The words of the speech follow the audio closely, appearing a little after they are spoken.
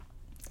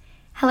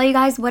Hello, you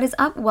guys. What is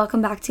up?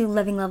 Welcome back to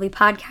Living Lovely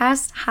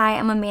Podcast. Hi,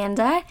 I'm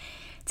Amanda.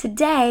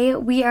 Today,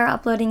 we are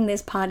uploading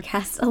this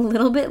podcast a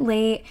little bit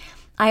late.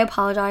 I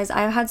apologize.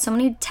 I've had so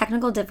many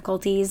technical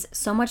difficulties,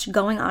 so much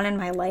going on in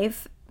my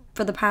life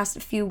for the past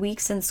few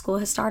weeks since school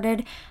has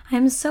started. I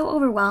am so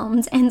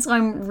overwhelmed, and so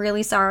I'm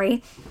really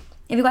sorry.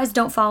 If you guys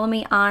don't follow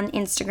me on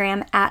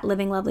Instagram at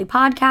Living Lovely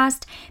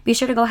Podcast, be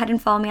sure to go ahead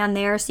and follow me on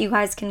there so you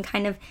guys can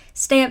kind of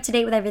stay up to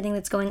date with everything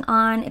that's going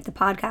on, if the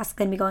podcast is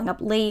going to be going up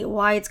late,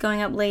 why it's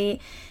going up late,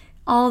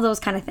 all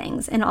those kind of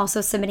things. And also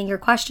submitting your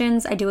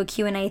questions. I do a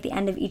Q&A at the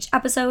end of each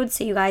episode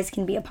so you guys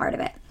can be a part of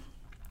it.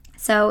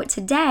 So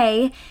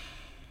today,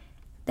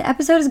 the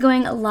episode is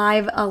going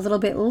live a little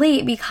bit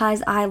late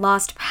because I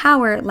lost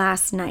power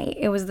last night.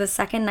 It was the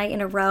second night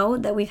in a row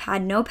that we've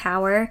had no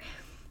power.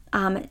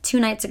 2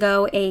 nights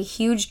ago, a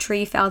huge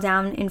tree fell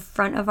down in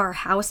front of our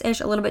house-ish,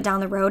 a little bit down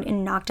the road,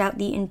 and knocked out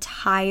the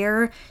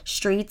entire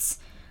street's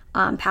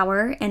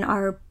power, and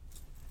our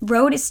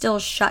road is still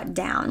shut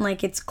down.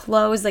 Like, it's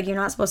closed, like you're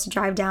not supposed to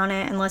drive down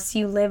it unless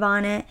you live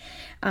on it.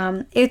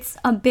 It's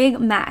a big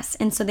mess,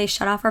 and so they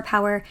shut off our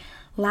power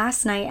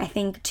last night, I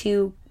think,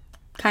 to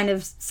kind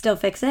of still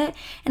fix it,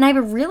 and I have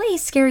a really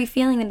scary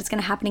feeling that it's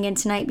going to happen again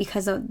tonight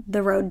because of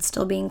the road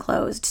still being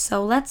closed,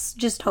 so let's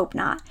just hope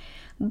not.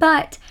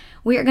 But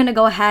we are going to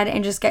go ahead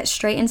and just get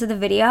straight into the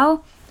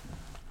video.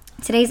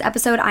 Today's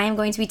episode, I am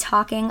going to be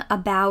talking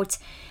about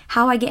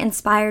how I get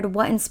inspired,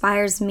 what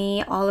inspires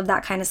me, all of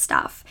that kind of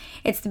stuff.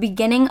 It's the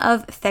beginning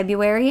of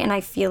February, and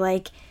I feel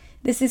like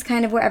this is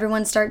kind of where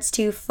everyone starts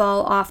to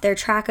fall off their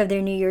track of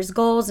their New Year's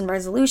goals and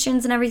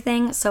resolutions and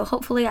everything. So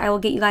hopefully I will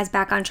get you guys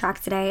back on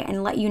track today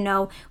and let you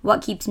know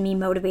what keeps me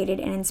motivated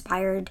and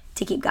inspired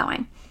to keep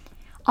going.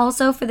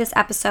 Also, for this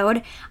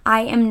episode,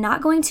 I am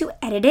not going to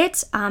edit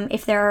it.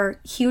 If there are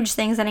huge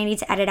things that I need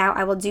to edit out,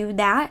 I will do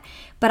that.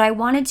 But I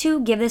wanted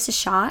to give this a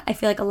shot. I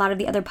feel like a lot of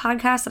the other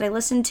podcasts that I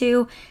listen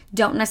to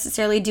don't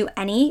necessarily do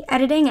any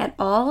editing at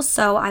all.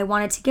 So I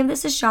wanted to give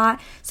this a shot.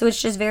 So it's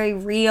just very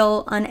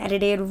real,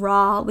 unedited,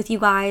 raw with you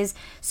guys.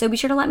 So be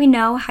sure to let me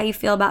know how you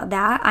feel about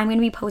that. I'm going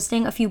to be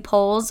posting a few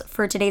polls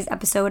for today's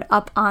episode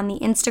up on the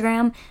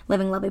Instagram,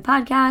 Living Lovely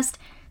Podcast.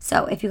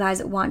 So if you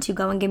guys want to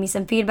go and give me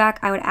some feedback,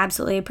 I would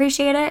absolutely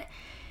appreciate it.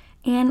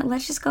 And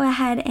let's just go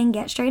ahead and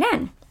get straight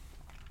in.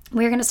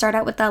 We're going to start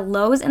out with the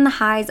lows and the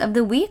highs of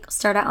the week.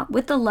 Start out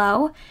with the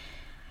low.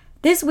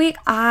 This week,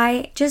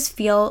 I just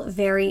feel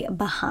very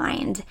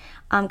behind.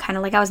 Kind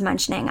of like I was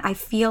mentioning, I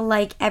feel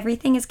like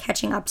everything is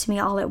catching up to me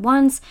all at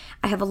once.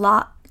 I have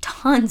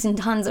tons and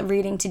tons of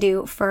reading to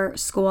do for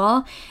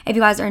school. If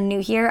you guys are new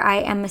here, I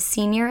am a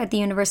senior at the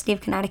University of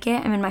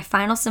Connecticut. I'm in my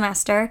final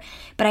semester,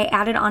 but I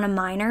added on a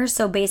minor.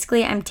 So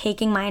basically, I'm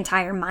taking my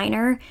entire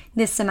minor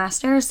this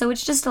semester. So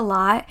it's just a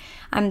lot.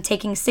 I'm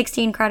taking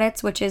 16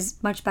 credits, which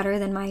is much better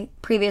than my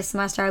previous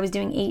semester. I was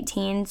doing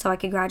 18, so I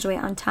could graduate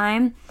on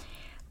time.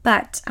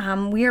 But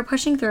we are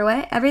pushing through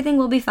it. Everything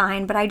will be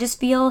fine, but I just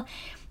feel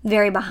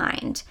very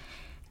behind.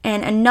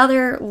 And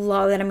another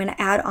low that I'm going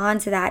to add on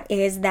to that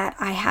is that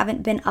I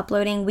haven't been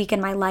uploading Week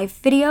in My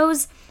Life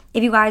videos.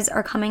 If you guys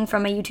are coming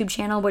from a YouTube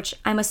channel, which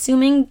I'm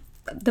assuming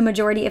the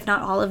majority, if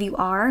not all of you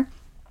are,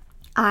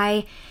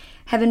 I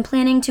have been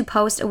planning to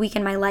post a Week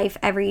in My Life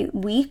every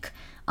week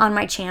on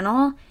my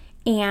channel.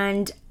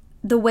 And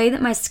the way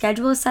that my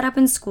schedule is set up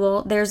in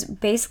school, there's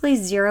basically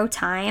zero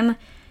time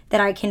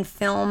that I can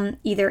film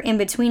either in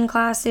between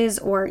classes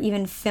or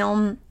even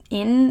film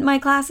in my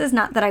classes.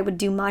 Not that I would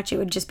do much, it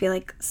would just be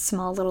like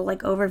small little like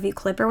overview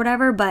clip or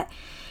whatever, but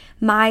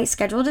my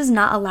schedule does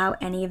not allow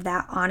any of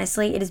that.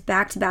 Honestly, it is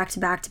back to back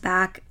to back to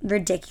back,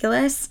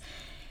 ridiculous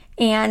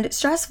and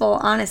stressful,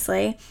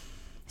 honestly.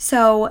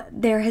 So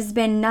there has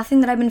been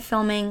nothing that I've been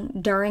filming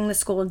during the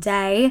school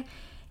day,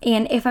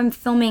 and if I'm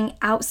filming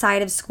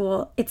outside of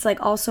school, it's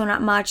like also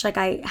not much. Like,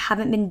 I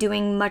haven't been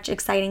doing much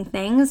exciting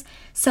things.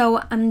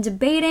 So I'm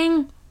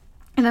debating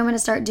if I'm going to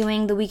start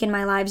doing the Week in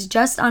My Lives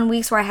just on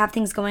weeks where I have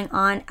things going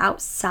on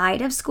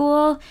outside of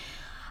school.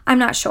 I'm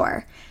not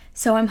sure.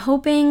 So I'm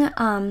hoping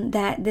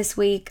that this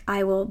week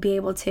I will be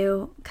able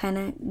to kind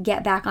of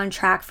get back on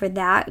track for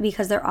that,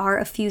 because there are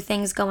a few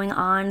things going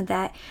on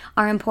that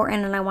are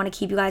important and I want to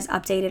keep you guys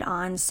updated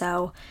on.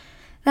 So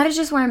that is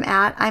just where I'm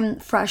at. I'm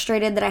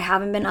frustrated that I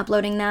haven't been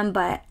uploading them,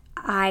 but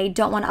I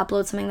don't want to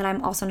upload something that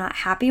I'm also not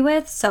happy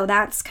with. So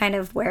that's kind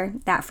of where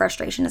that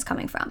frustration is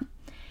coming from.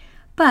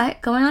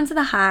 But going on to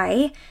the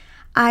high,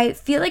 I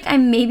feel like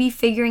I'm maybe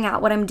figuring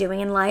out what I'm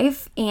doing in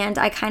life, and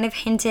I kind of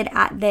hinted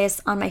at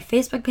this on my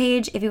Facebook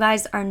page. If you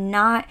guys are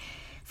not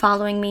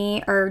following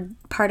me or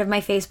part of my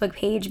Facebook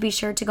page, be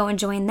sure to go and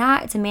join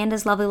that. It's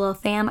Amanda's Lovely Little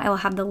Fam. I will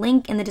have the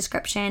link in the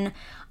description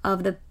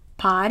of the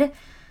pod.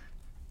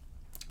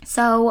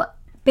 So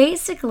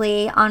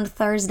basically on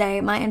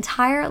Thursday, my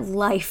entire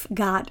life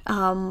got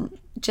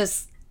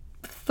just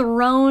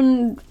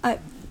thrown, I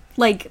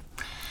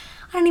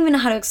don't even know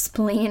how to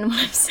explain what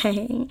I'm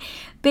saying.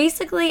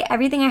 Basically,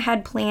 everything I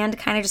had planned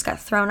kind of just got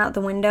thrown out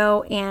the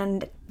window,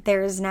 and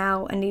there's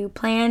now a new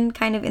plan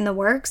kind of in the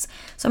works.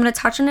 So I'm going to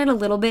touch on it a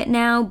little bit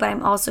now, but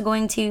I'm also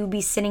going to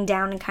be sitting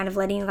down and kind of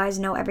letting you guys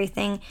know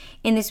everything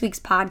in this week's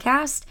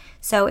podcast.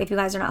 So if you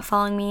guys are not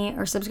following me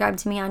or subscribed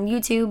to me on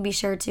YouTube, be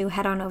sure to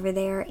head on over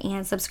there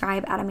and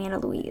subscribe at Amanda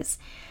Louise.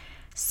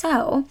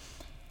 So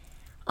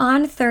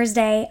on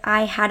Thursday,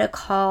 I had a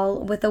call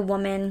with a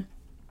woman,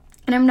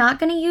 and I'm not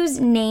going to use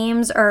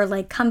names or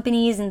like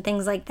companies and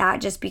things like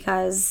that just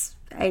because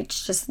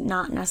it's just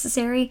not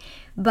necessary,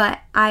 but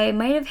I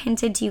might have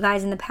hinted to you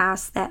guys in the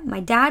past that my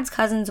dad's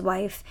cousin's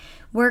wife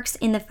works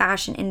in the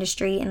fashion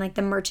industry in like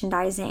the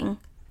merchandising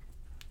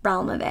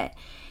realm of it,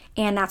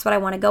 and that's what I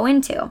want to go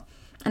into.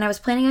 And I was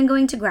planning on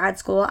going to grad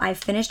school. I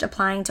finished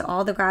applying to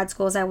all the grad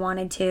schools I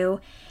wanted to,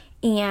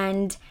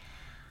 and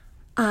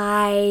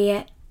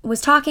I was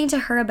talking to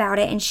her about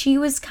it, and she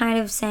was kind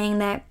of saying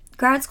that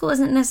grad school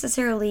isn't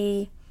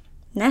necessarily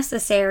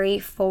necessary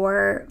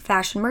for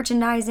fashion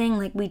merchandising.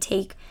 Like, we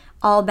take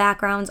all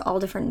backgrounds, all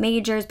different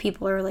majors.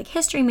 People are like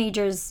history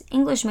majors,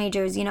 English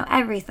majors,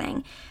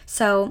 everything.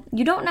 So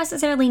you don't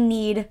necessarily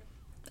need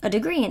a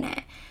degree in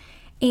it.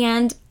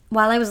 And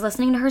while I was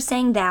listening to her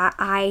saying that,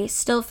 I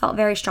still felt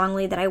very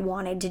strongly that I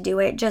wanted to do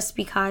it just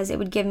because it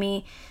would give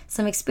me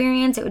some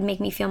experience. It would make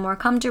me feel more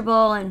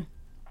comfortable and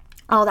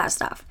all that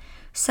stuff.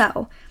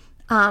 So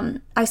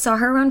I saw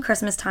her around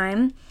Christmas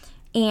time,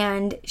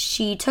 and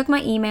she took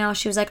my email.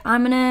 She was like,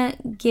 I'm going to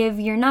give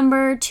your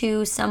number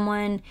to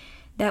someone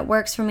that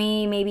works for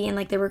me, maybe in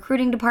like the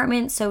recruiting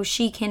department, so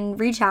she can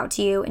reach out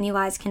to you and you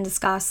guys can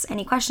discuss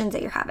any questions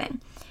that you're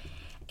having.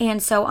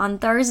 And so on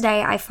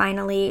Thursday, I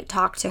finally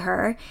talked to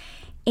her,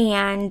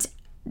 and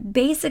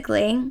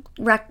basically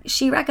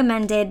she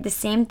recommended the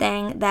same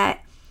thing,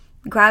 that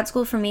grad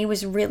school for me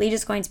was really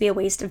just going to be a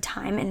waste of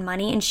time and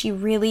money, and she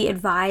really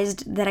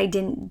advised that I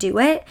didn't do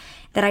it,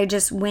 that I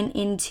just went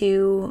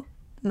into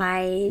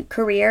my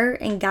career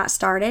and got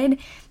started.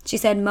 She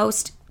said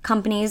most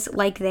companies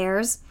like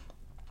theirs,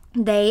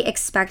 they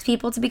expect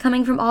people to be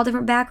coming from all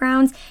different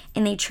backgrounds,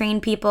 and they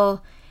train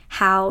people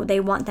how they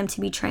want them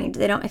to be trained.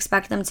 They don't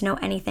expect them to know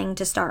anything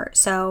to start.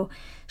 So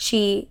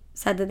she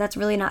said that that's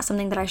really not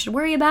something that I should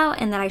worry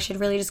about, and that I should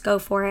really just go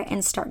for it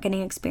and start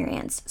getting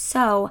experience.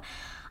 So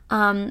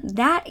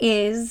that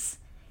is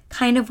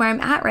kind of where I'm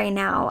at right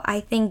now. I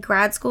think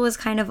grad school is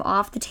kind of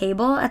off the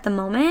table at the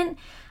moment.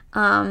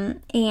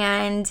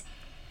 And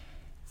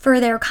for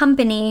their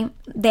company,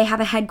 they have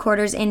a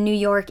headquarters in New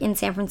York and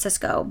San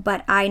Francisco,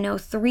 but I know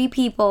 3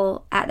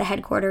 people at the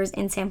headquarters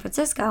in San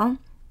Francisco.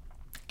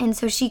 And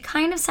so she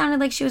kind of sounded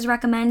like she was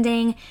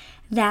recommending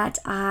that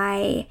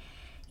I,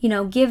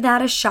 give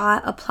that a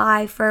shot,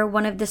 apply for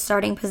one of the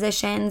starting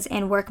positions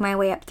and work my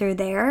way up through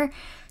there.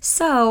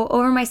 So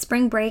over my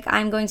spring break,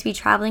 I'm going to be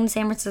traveling to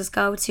San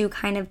Francisco to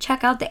kind of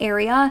check out the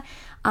area,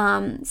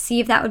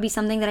 see if that would be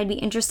something that I'd be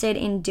interested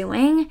in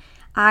doing.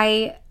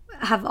 I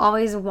have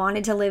always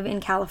wanted to live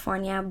in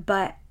California,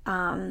 but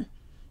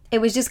it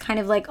was just kind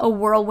of like a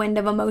whirlwind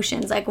of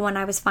emotions, like when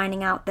I was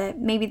finding out that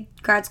maybe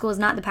grad school is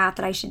not the path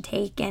that I should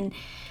take. And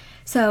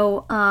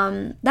so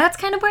that's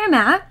kind of where I'm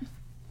at.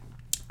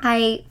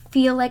 I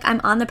feel like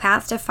I'm on the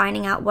path to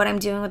finding out what I'm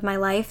doing with my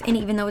life, and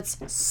even though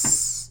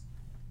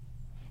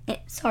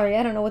sorry,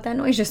 I don't know what that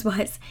noise just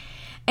was.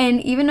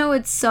 And even though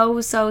it's so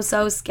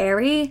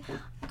scary,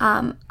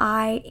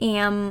 I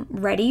am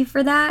ready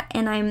for that,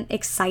 and I'm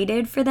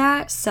excited for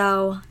that.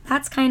 So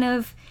that's kind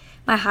of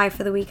my high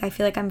for the week. I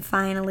feel like I'm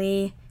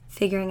finally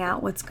figuring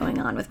out what's going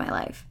on with my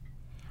life.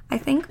 I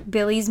think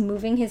Billy's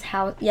moving his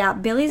house. Yeah,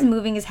 Billy's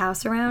moving his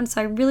house around,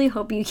 so I really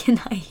hope you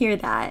cannot hear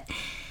that.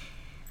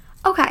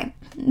 Okay,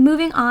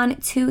 moving on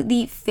to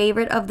the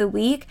favorite of the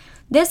week.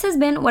 This has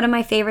been one of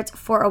my favorites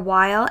for a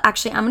while.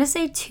 Actually, I'm going to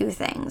say 2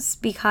 things,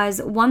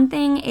 because one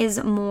thing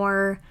is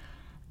more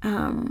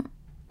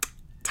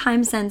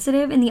time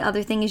sensitive, and the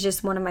other thing is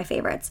just one of my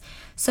favorites.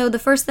 So the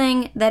first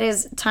thing that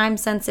is time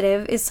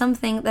sensitive is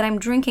something that I'm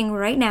drinking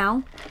right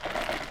now.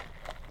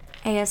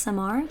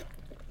 ASMR.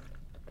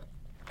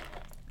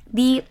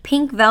 The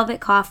Pink Velvet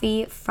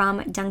Coffee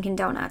from Dunkin'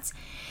 Donuts.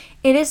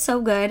 It is so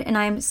good, and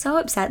I'm so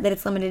upset that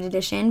it's limited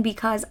edition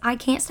because I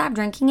can't stop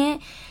drinking it,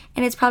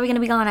 and it's probably going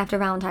to be gone after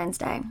Valentine's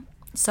Day.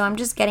 So I'm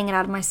just getting it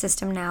out of my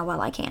system now while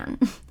I can.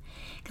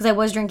 Because I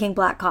was drinking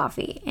black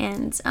coffee,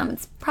 and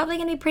it's probably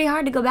going to be pretty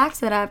hard to go back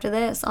to that after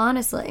this,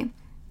 honestly.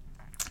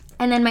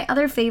 And then my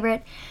other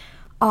favorite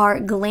are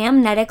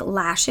Glamnetic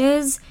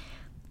lashes.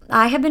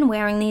 I have been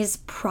wearing these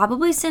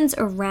probably since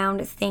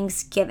around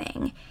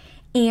Thanksgiving,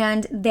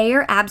 and they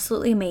are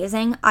absolutely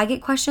amazing. I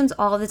get questions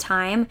all the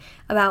time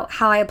about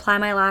how I apply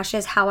my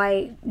lashes, how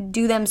I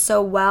do them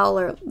so well,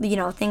 or,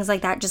 things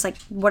like that. Just like,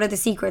 what are the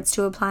secrets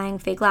to applying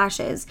fake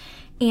lashes?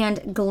 And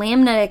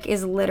Glamnetic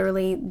is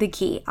literally the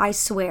key. I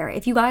swear,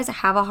 if you guys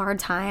have a hard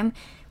time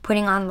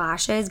putting on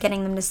lashes,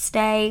 getting them to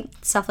stay,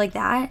 stuff like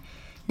that.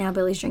 Now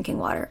Billy's drinking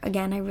water.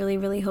 Again, I really,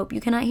 really hope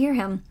you cannot hear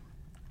him.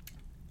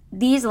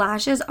 These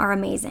lashes are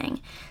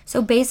amazing.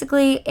 So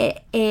basically,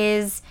 it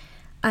is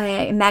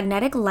a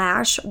magnetic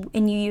lash,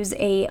 and you use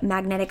a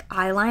magnetic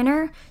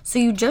eyeliner. So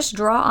you just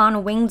draw on a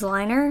winged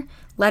liner,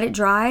 let it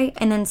dry,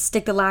 and then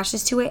stick the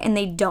lashes to it, and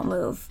they don't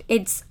move.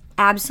 It's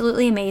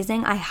absolutely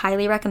amazing. I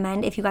highly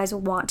recommend if you guys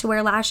want to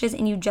wear lashes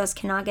and you just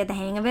cannot get the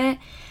hang of it.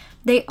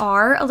 They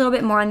are a little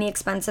bit more on the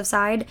expensive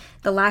side.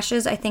 The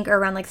lashes, I think, are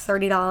around like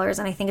 $30,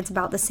 and I think it's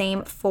about the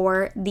same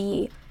for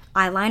the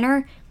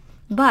eyeliner.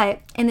 But,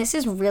 and this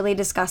is really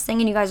disgusting,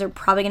 and you guys are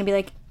probably going to be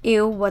like,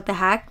 ew, what the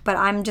heck? But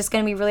I'm just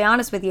going to be really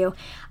honest with you.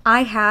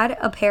 I had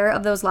a pair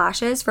of those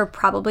lashes for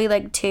probably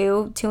like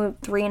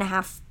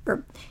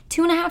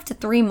 2.5 to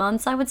 3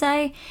 months, I would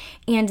say.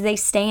 And they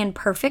stay in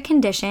perfect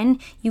condition.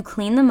 You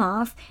clean them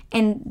off,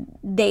 and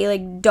they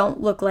like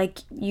don't look like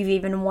you've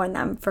even worn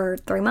them for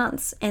 3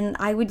 months. And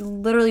I would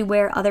literally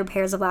wear other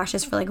pairs of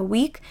lashes for like a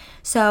week.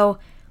 So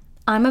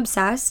I'm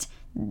obsessed.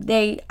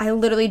 I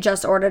literally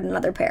just ordered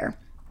another pair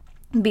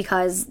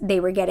because they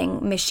were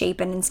getting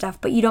misshapen and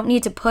stuff, but you don't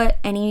need to put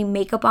any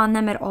makeup on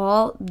them at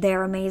all.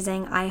 They're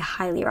amazing. I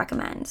highly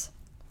recommend.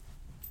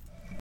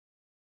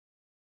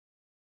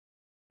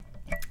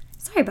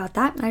 Sorry about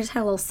that. I just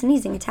had a little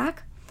sneezing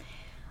attack.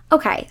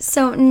 Okay,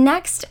 so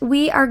next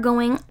we are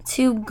going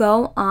to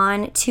go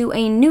on to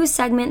a new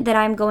segment that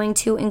I'm going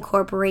to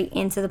incorporate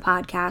into the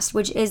podcast,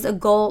 which is a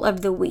goal of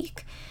the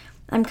week.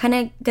 I'm kind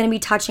of going to be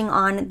touching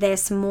on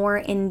this more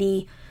in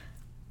the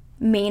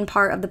main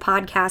part of the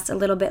podcast a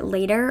little bit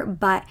later,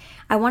 but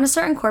I want to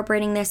start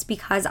incorporating this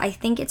because I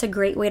think it's a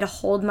great way to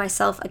hold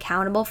myself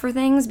accountable for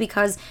things,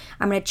 because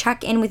I'm going to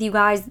check in with you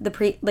guys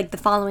the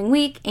following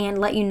week and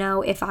let you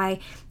know if I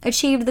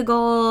achieved the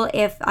goal,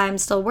 if I'm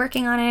still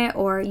working on it,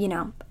 or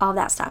all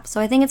that stuff. So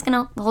I think it's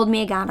going to hold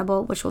me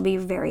accountable, which will be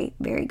very,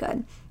 very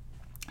good.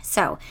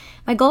 So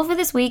my goal for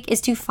this week is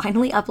to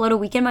finally upload a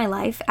week in my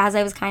life, as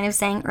I was kind of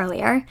saying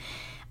earlier.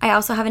 I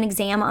also have an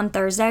exam on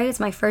Thursday. It's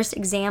my first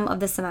exam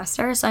of the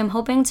semester, so I'm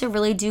hoping to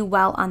really do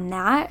well on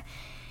that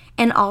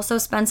and also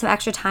spend some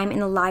extra time in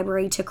the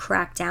library to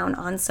crack down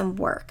on some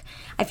work.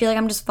 I feel like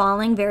I'm just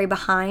falling very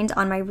behind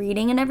on my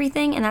reading and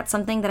everything, and that's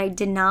something that I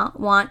did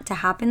not want to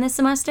happen this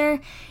semester,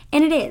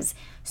 and it is.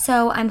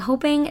 So I'm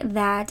hoping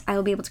that I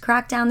will be able to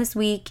crack down this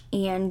week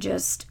and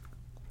just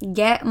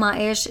get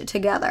my ish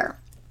together.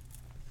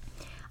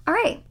 All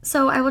right,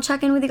 so I will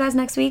check in with you guys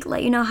next week,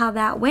 let you know how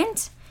that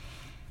went.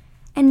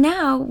 And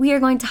now we are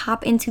going to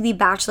hop into the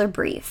Bachelor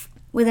Brief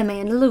with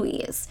Amanda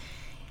Louise.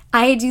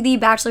 I do the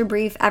Bachelor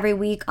Brief every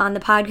week on the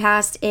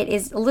podcast. It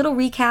is a little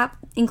recap,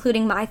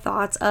 including my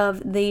thoughts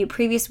of the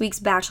previous week's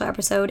Bachelor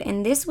episode,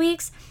 and this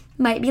week's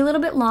might be a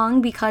little bit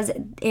long because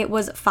it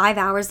was 5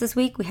 hours this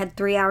week. We had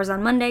 3 hours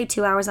on Monday,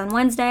 2 hours on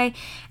Wednesday,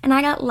 and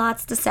I got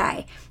lots to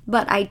say.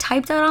 But I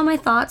typed out all my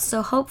thoughts,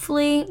 so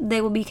hopefully they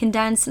will be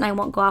condensed and I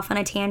won't go off on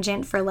a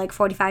tangent for like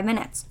 45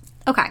 minutes.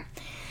 Okay.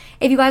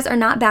 If you guys are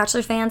not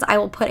Bachelor fans, I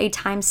will put a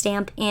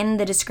timestamp in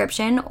the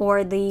description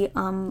or the,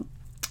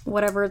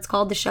 whatever it's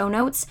called, the show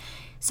notes.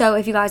 So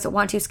if you guys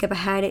want to skip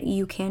ahead,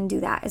 you can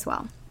do that as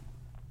well.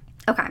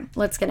 Okay,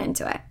 let's get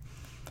into it.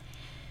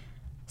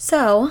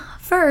 So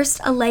first,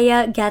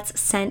 Alea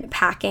gets sent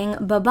packing.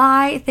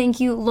 Bye-bye. Thank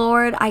you,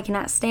 Lord. I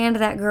cannot stand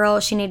that girl.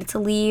 She needed to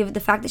leave. The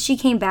fact that she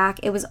came back,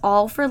 it was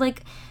all for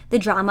like the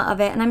drama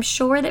of it. And I'm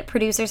sure that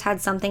producers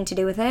had something to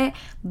do with it,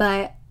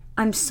 but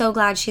I'm so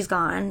glad she's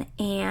gone,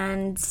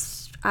 and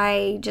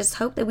I just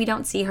hope that we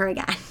don't see her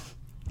again.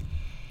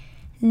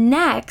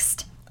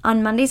 Next,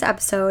 on Monday's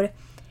episode,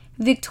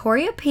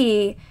 Victoria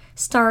P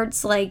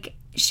starts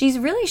she's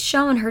really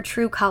showing her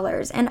true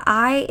colors, and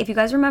if you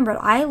guys remember,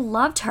 I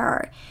loved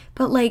her,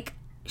 but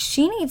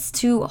she needs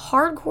to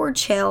hardcore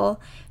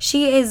chill.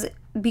 She is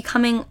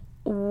becoming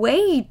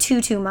way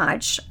too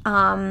much,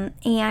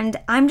 and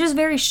I'm just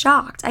very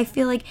shocked. I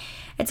feel like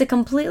it's a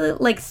completely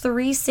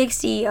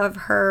 360 of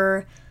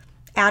her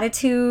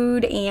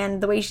attitude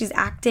and the way she's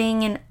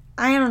acting, and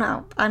I don't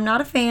know. I'm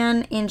not a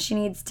fan, and she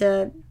needs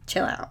to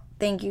chill out.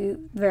 Thank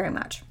you very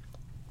much.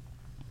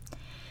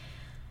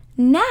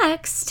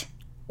 Next,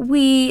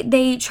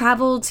 they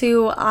travel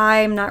to,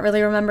 I'm not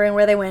really remembering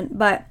where they went,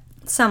 but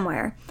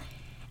somewhere.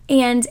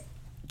 And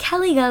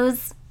Kelly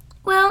goes,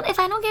 well, if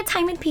I don't get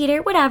time with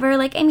Peter, whatever,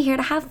 I'm here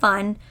to have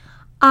fun.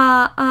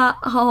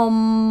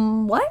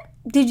 What?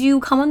 Did you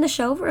come on the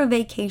show for a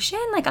vacation?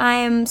 I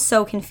am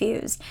so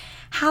confused.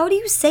 How do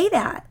you say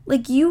that?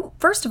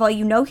 First of all,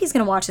 he's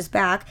going to watch us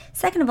back.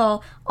 Second of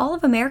all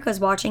of America's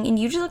watching, and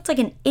you just looked like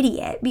an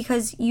idiot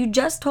because you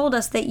just told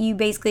us that you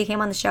basically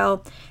came on the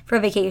show for a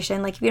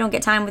vacation. If you don't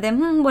get time with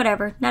him,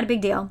 whatever, not a big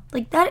deal.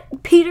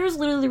 That, Peter's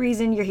literally the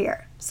reason you're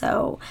here.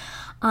 So,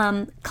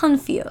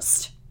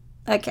 confused.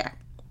 Okay.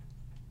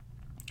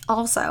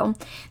 Also,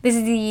 this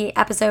is the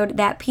episode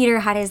that Peter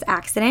had his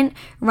accident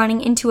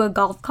running into a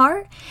golf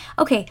cart.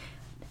 Okay,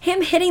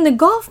 him hitting the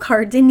golf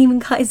cart didn't even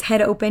cut his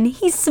head open.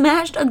 He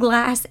smashed a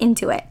glass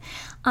into it.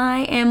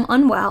 I am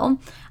unwell.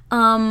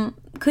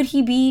 Could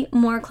he be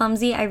more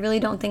clumsy? I really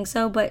don't think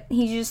so, but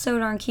he's just so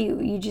darn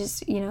cute. You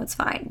just, it's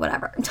fine.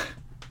 Whatever.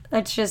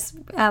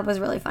 That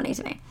was really funny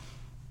to me.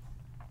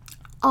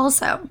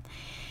 Also,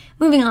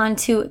 moving on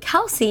to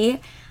Kelsey,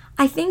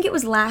 I think it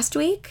was last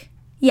week.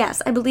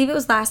 Yes, I believe it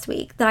was last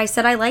week that I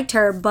said I liked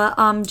her, but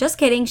just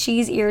kidding.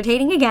 She's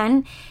irritating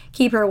again.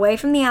 Keep her away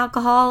from the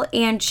alcohol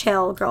and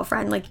chill,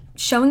 girlfriend. Like,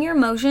 showing your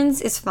emotions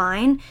is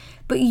fine,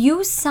 but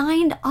you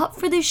signed up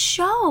for this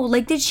show.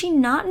 Like, did she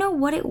not know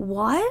what it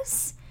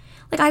was?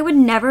 Like, I would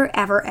never,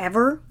 ever,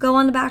 ever go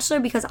on The Bachelor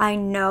because I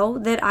know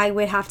that I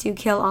would have to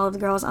kill all of the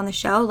girls on the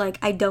show. Like,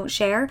 I don't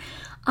share.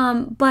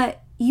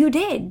 But you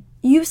did.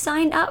 You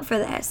signed up for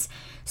this.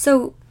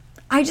 So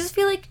I just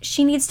feel like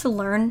she needs to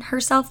learn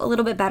herself a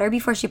little bit better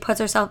before she puts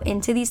herself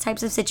into these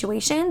types of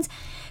situations,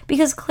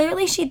 because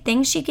clearly she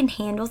thinks she can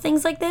handle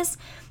things like this,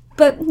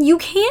 but you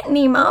can't,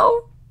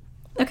 Nemo.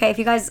 Okay, if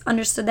you guys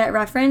understood that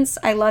reference,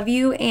 I love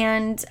you,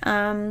 and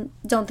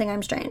don't think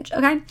I'm strange,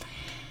 okay?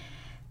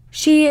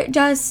 She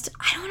just,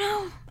 I don't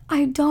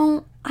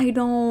know.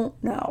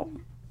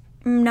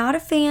 I'm not a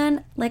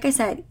fan. Like I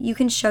said, you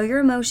can show your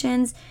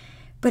emotions,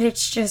 but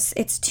it's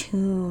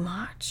too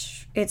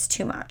much. It's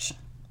too much.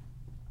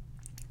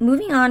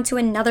 Moving on to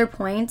another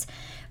point,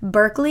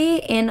 Berkeley,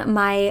 in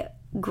my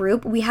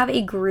group, we have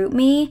a group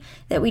me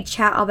that we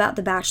chat about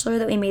The Bachelor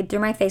that we made through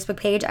my Facebook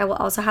page. I will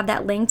also have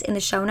that linked in the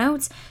show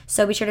notes,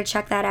 so be sure to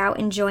check that out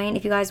and join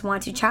if you guys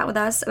want to chat with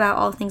us about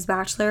all things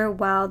Bachelor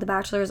while The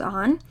Bachelor is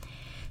on.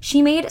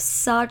 She made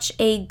such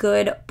a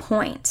good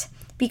point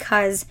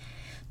because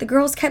the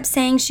girls kept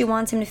saying she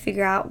wants him to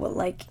figure out what,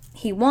 like,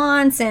 he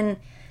wants and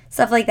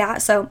stuff like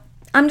that. So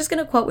I'm just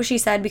going to quote what she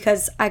said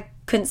because I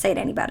couldn't say it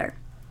any better.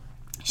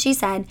 She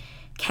said,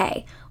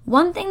 "Kay,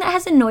 one thing that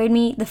has annoyed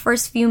me the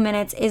first few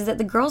minutes is that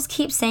the girls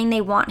keep saying they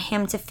want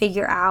him to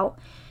figure out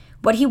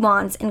what he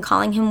wants and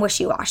calling him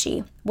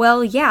wishy-washy.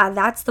 Well, yeah,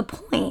 that's the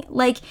point.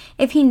 Like,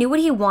 if he knew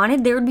what he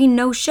wanted, there would be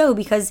no show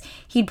because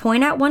he'd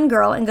point at one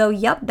girl and go,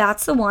 yep,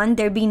 that's the one.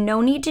 There'd be no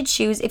need to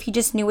choose if he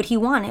just knew what he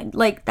wanted.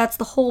 Like, that's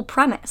the whole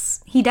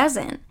premise. He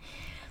doesn't."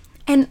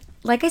 And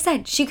like I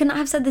said, she could not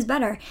have said this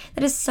better.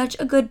 That is such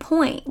a good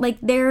point. Like,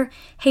 they're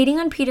hating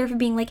on Peter for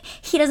being like,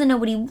 he doesn't know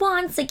what he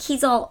wants. Like,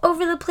 he's all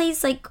over the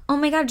place. Like, oh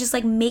my God, just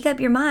like make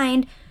up your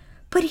mind.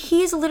 But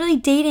he is literally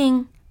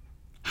dating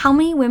how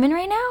many women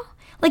right now?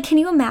 Like, can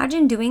you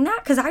imagine doing that?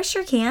 Because I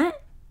sure can't.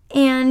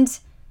 And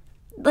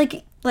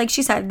like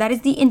she said, that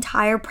is the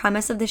entire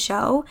premise of the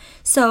show.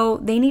 So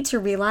they need to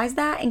realize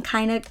that and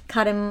kind of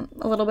cut him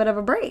a little bit of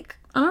a break.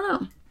 I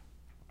don't know.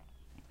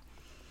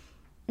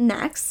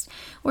 Next,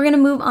 we're going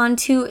to move on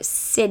to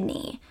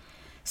Sydney.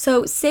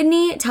 So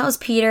Sydney tells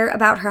Peter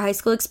about her high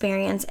school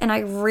experience, and I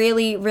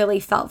really, really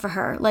felt for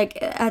her. Like,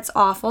 that's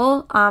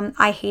awful.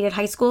 I hated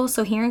high school,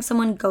 so hearing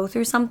someone go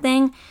through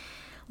something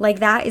like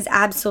that is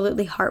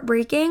absolutely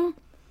heartbreaking.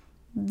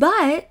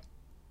 But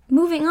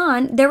moving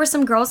on, there were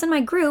some girls in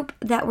my group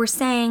that were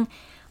saying,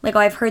 like, oh,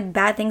 I've heard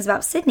bad things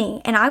about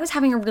Sydney, and I was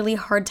having a really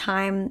hard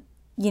time,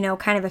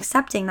 kind of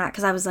accepting that,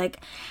 because I was like,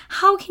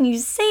 how can you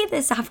say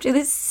this after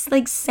this,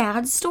 like,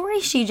 sad story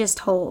she just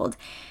told?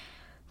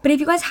 But if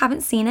you guys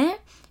haven't seen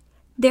it,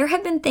 there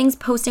have been things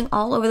posting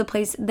all over the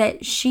place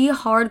that she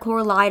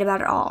hardcore lied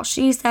about it all.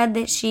 She said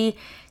that she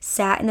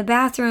sat in the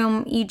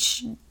bathroom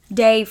each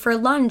day for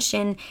lunch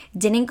and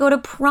didn't go to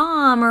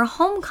prom or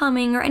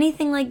homecoming or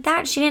anything like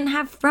that. She didn't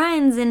have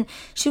friends and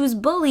she was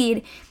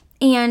bullied.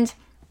 And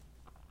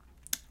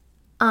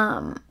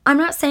I'm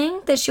not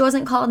saying that she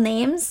wasn't called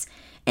names,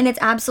 and it's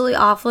absolutely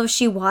awful if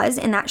she was,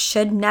 and that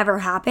should never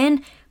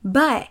happen.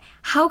 But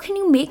how can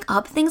you make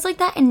up things like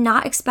that and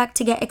not expect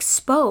to get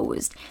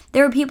exposed?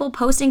 There were people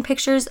posting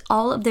pictures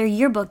all of their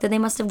yearbook that they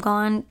must have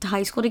gone to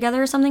high school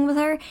together or something with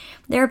her.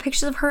 There are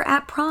pictures of her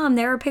at prom.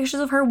 There are pictures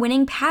of her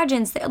winning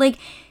pageants. Like,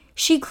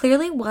 she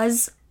clearly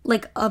was,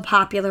 like, a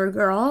popular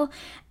girl.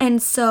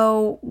 And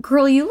so,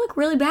 girl, you look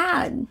really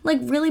bad. Like,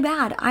 really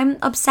bad. I'm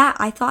upset.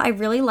 I thought I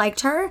really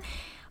liked her.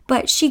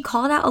 But she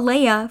called out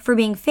Alea for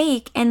being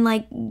fake, and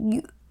like,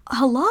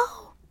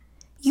 hello?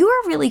 You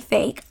are really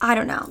fake. I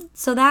don't know.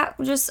 So that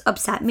just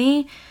upset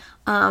me.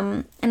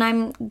 And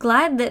I'm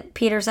glad that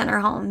Peter sent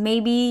her home.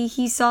 Maybe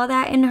he saw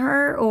that in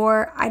her,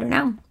 or I don't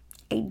know.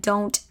 I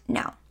don't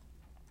know.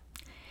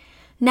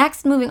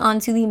 Next, moving on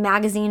to the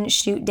magazine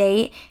shoot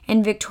date,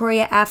 and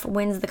Victoria F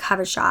wins the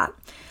cover shot.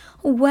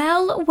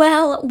 Well,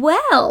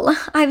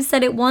 I've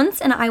said it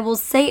once and I will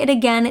say it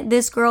again.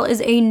 This girl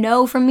is a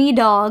no from me,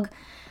 dog.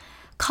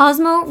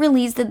 Cosmo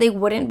released that they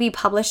wouldn't be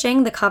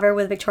publishing the cover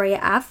with Victoria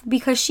F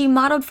because she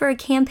modeled for a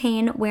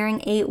campaign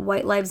wearing a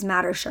White Lives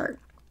Matter shirt.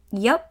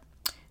 Yep.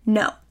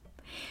 No.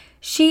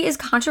 She is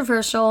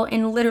controversial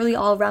in literally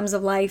all realms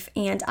of life,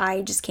 and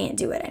I just can't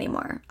do it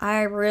anymore.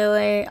 I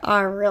really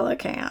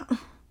can't.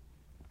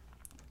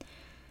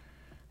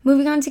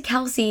 Moving on to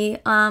Kelsey.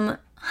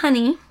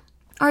 Honey,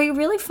 are you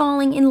really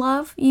falling in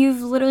love?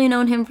 You've literally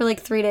known him for like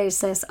 3 days,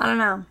 sis. I don't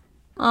know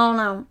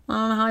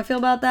how I feel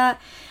about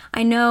that.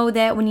 I know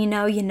that when you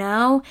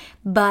know,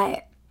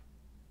 but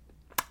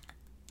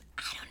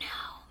I don't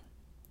know.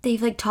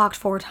 They've like talked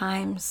 4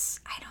 times.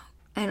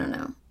 I don't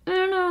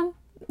know.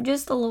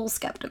 Just a little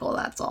skeptical,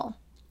 that's all.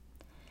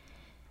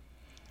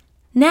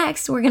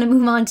 Next, we're going to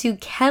move on to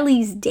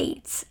Kelly's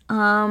dates.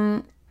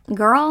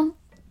 Girl,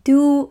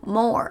 do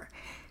more.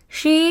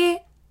 She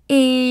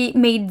It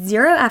made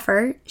zero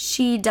effort.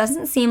 She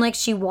doesn't seem like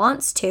she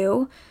wants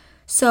to.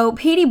 So,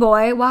 Petey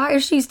boy, why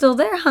is she still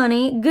there,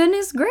 honey?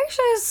 Goodness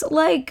gracious.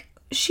 Like,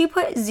 she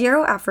put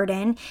zero effort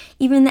in.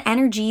 Even the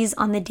energies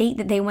on the date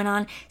that they went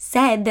on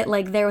said that,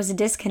 like, there was a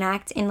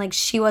disconnect and, like,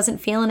 she wasn't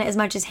feeling it as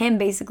much as him,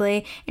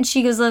 basically. And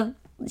she was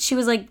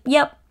like,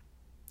 yep,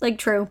 like,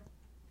 true.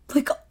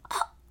 Like,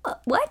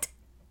 what?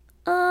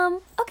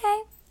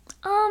 Okay.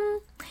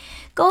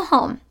 Go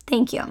home.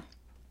 Thank you.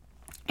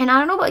 And I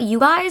don't know about you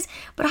guys,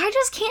 but I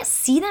just can't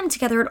see them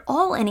together at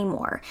all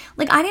anymore.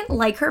 Like, I didn't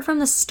like her from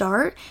the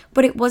start,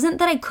 but it wasn't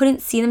that I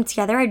couldn't see them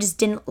together. I just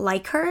didn't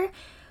like her.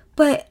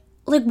 But,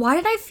 like, why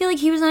did I feel like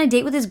he was on a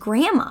date with his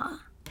grandma?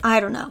 I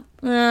don't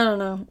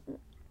know.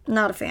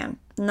 Not a fan.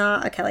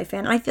 Not a Kelly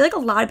fan. And I feel like a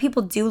lot of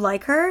people do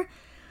like her.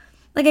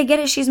 Like, I get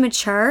it, she's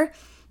mature,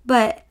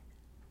 but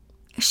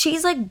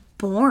she's, like,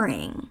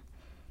 boring.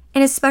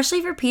 And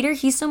especially for Peter,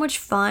 he's so much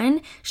fun.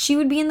 She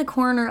would be in the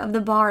corner of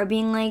the bar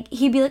being like,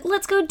 he'd be like,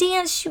 let's go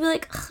dance. She'd be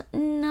like,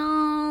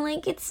 no,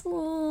 like, it's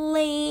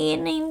late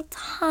and I'm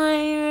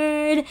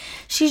tired.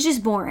 She's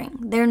just boring.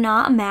 They're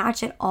not a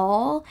match at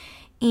all.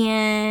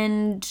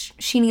 And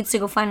she needs to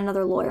go find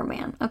another lawyer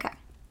man. Okay.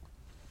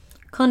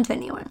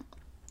 Continuing.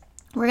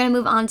 We're going to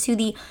move on to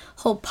the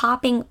whole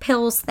popping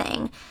pills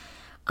thing.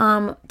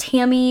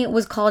 Tammy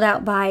was called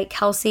out by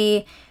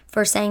Kelsey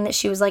for saying that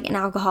she was like an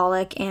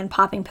alcoholic and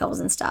popping pills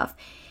and stuff.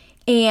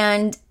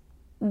 And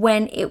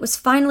when it was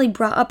finally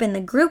brought up in the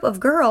group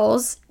of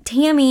girls,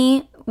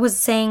 Tammy was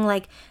saying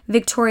like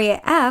Victoria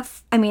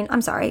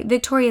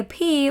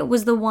P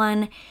was the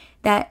one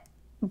that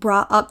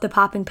brought up the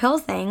popping pill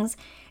things.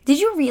 Did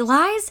you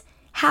realize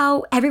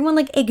how everyone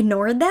like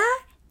ignored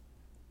that?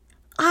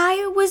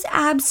 I was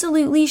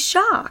absolutely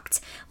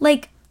shocked.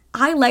 Like,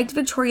 I liked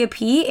Victoria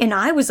P, and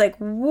I was like,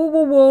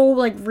 whoa,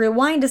 like,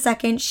 rewind a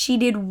second. She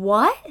did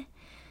what?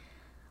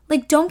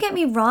 Like, don't get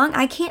me wrong,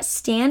 I can't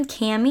stand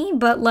Cammie,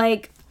 but,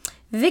 like,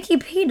 Vicky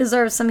P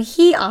deserves some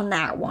heat on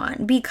that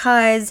one,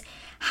 because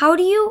how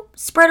do you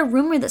spread a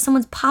rumor that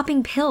someone's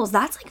popping pills?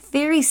 That's, like,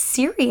 very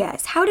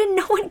serious. How did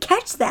no one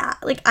catch that?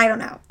 Like, I don't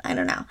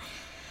know.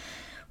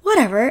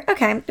 Whatever.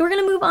 Okay, we're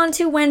going to move on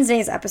to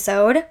Wednesday's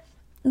episode.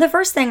 The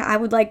first thing I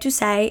would like to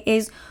say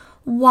is,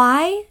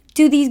 why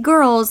do these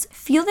girls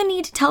feel the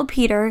need to tell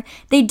Peter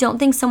they don't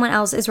think someone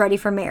else is ready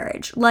for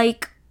marriage?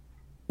 Like,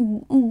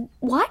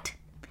 what?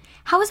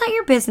 How is that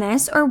your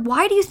business? Or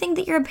why do you think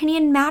that your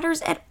opinion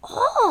matters at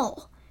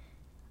all?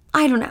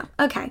 I don't know.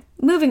 Okay,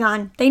 moving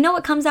on. They know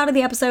what comes out of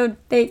the episode,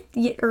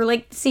 or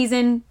like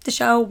season, the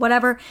show,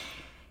 whatever.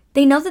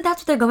 They know that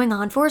that's what they're going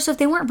on for, so if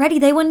they weren't ready,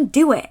 they wouldn't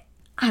do it.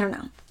 I don't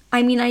know.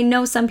 I mean, I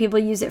know some people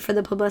use it for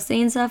the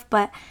publicity and stuff,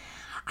 but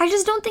I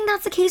just don't think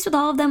that's the case with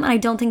all of them, and I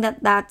don't think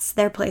that that's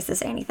their place to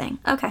say anything.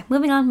 Okay,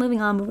 moving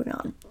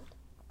on.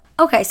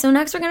 Okay, so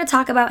next we're going to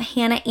talk about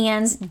Hannah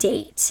Ann's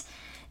date.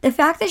 The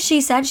fact that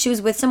she said she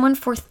was with someone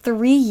for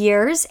 3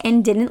 years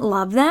and didn't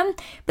love them,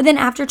 but then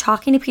after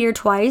talking to Peter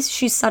twice,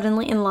 she's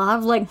suddenly in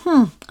love. Like,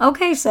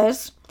 okay,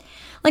 sis.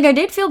 Like, I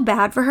did feel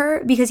bad for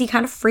her because he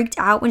kind of freaked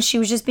out when she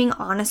was just being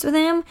honest with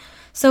him.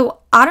 So,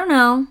 I don't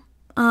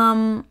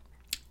know.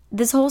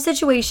 This whole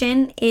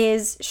situation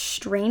is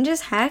strange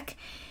as heck.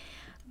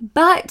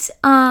 But,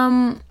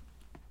 Hannah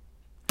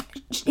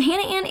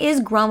Ann is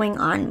growing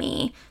on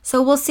me.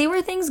 So we'll see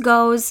where things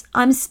goes.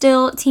 I'm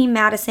still Team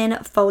Madison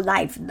for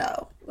life,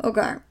 though.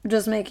 Okay,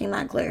 just making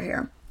that clear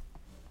here.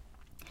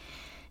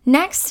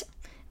 Next,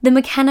 the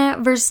McKenna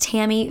versus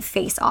Tammy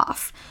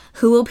face-off.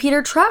 Who will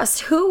Peter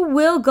trust? Who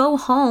will go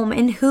home?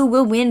 And who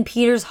will win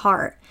Peter's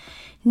heart?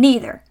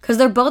 Neither, because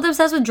they're both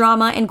obsessed with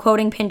drama and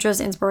quoting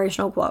Pinterest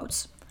inspirational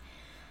quotes.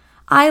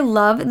 I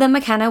love that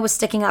McKenna was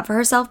sticking up for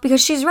herself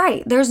because she's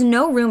right. There's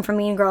no room for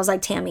mean girls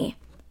like Tammy.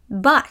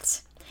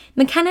 But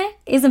McKenna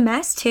is a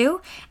mess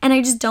too, and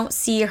I just don't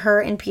see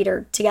her and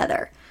Peter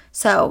together.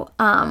 So,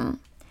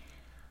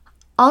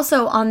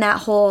 also on that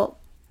whole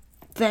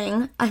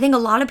thing, I think a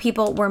lot of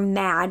people were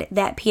mad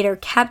that Peter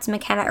kept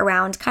McKenna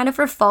around kind of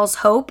for false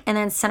hope and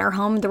then sent her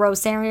home the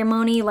rose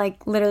ceremony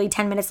like literally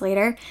 10 minutes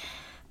later.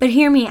 But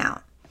hear me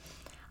out.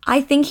 I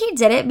think he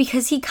did it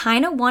because he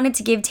kind of wanted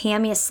to give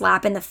Tammy a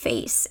slap in the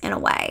face in a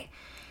way.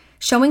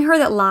 Showing her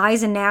that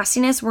lies and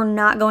nastiness were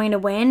not going to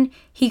win,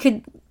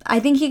 I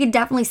think he could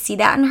definitely see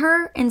that in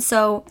her. And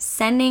so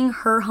sending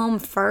her home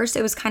first,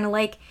 it was kind of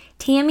like,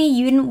 Tammy,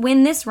 you didn't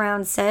win this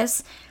round,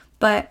 sis.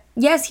 But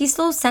yes, he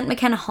still sent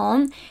McKenna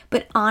home.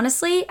 But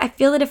honestly, I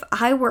feel that if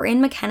I were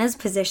in McKenna's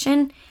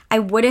position, I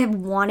would have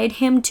wanted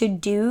him to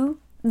do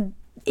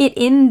it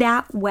in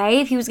that way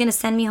if he was going to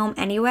send me home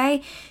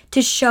anyway,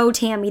 to show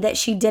Tammy that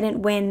she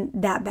didn't win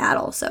that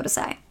battle, so to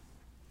say.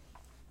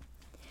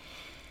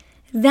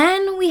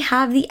 Then we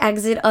have the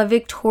exit of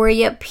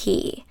Victoria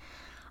P.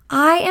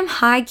 I am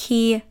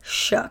high-key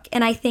shook,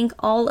 and I think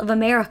all of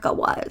America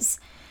was.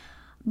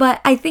 But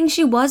I think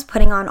she was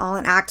putting on all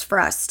an act for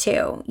us,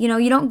 too. You know,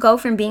 you don't go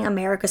from being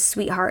America's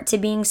sweetheart to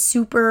being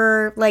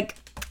super, like,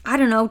 I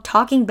don't know,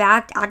 talking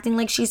back, acting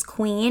like she's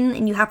queen,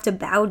 and you have to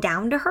bow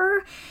down to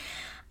her.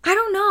 I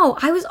don't know.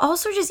 I was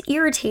also just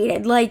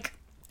irritated. Like,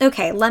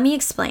 Okay, let me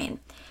explain.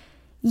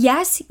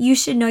 Yes, you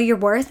should know your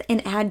worth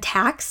and add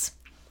tax.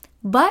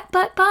 But,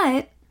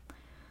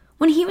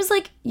 when he was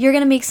like, you're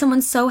going to make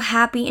someone so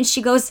happy, and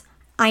she goes,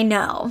 I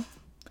know.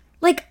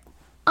 Like,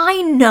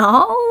 I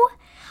know?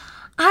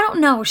 I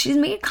don't know. She's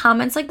made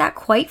comments like that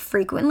quite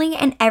frequently,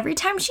 and every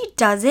time she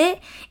does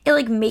it, it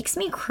like makes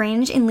me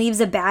cringe and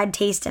leaves a bad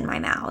taste in my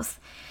mouth.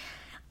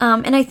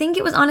 And I think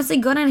it was honestly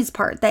good on his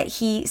part that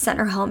he sent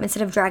her home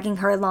instead of dragging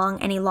her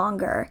along any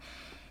longer,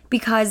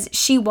 because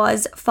she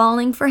was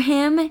falling for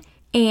him,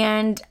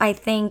 and I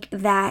think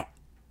that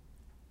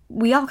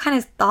we all kind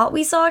of thought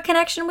we saw a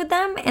connection with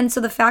them. And so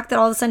the fact that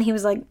all of a sudden he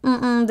was like,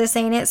 this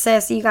ain't it,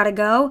 sis, you gotta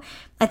go.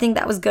 I think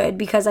that was good,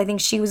 because I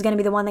think she was going to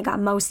be the one that got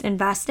most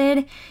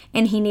invested,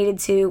 and he needed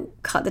to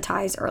cut the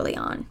ties early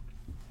on.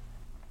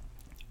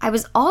 I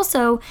was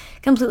also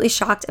completely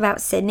shocked about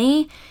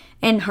Sydney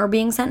and her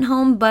being sent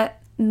home, but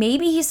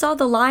maybe he saw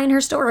the lie in her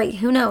story.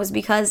 Who knows?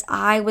 Because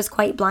I was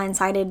quite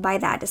blindsided by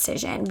that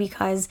decision,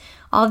 because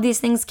all of these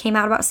things came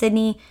out about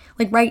Sydney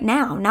like right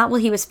now, not while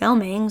he was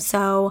filming.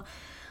 So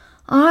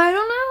I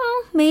don't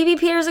know. Maybe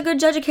Peter's a good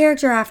judge of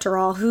character after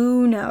all.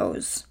 Who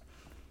knows?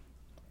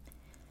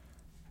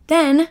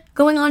 Then,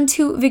 going on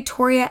to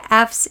Victoria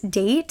F's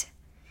date,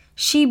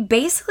 she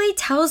basically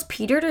tells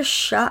Peter to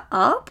shut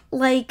up.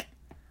 Like,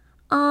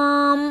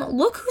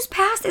 look whose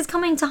past is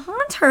coming to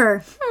haunt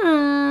her.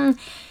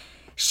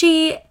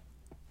 She,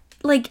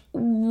 like,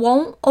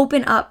 won't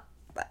open up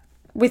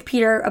with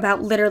Peter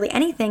about literally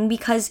anything,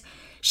 because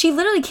she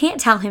literally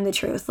can't tell him the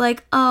truth.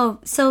 Like, oh,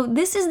 so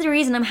this is the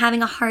reason I'm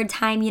having a hard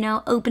time,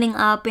 opening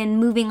up and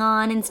moving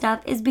on and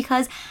stuff, is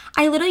because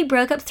I literally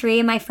broke up 3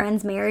 of my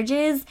friends'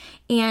 marriages,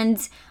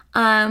 and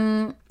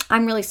I'm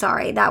really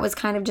sorry. That was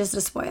kind of just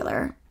a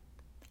spoiler.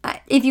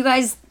 If you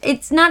guys,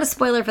 it's not a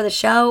spoiler for the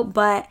show,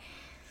 but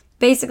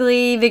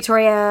basically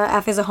Victoria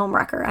F is a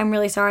homewrecker. I'm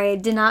really sorry. I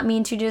did not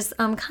mean to just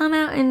come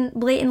out and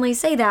blatantly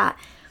say that,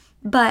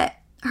 but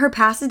her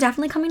past is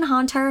definitely coming to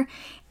haunt her,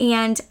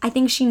 and I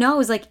think she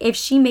knows, like, if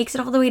she makes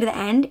it all the way to the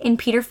end and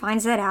Peter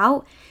finds that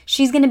out,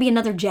 she's going to be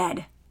another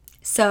Jed.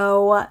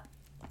 So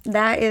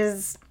that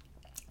is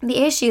the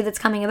issue that's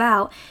coming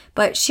about.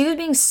 But she was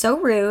being so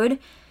rude,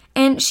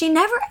 and she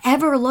never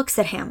ever looks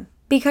at him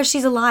because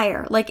she's a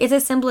liar. Like, it's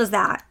as simple as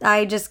that.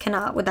 I just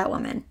cannot with that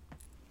woman.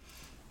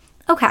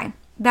 Okay,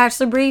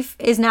 Bachelor Brief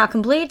is now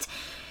complete.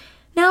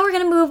 Now we're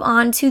going to move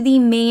on to the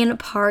main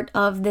part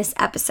of this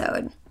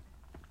episode.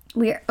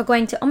 We are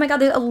going to, oh my God,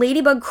 there's a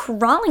ladybug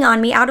crawling on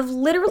me out of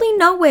literally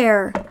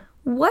nowhere.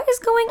 What is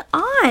going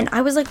on?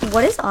 I was like,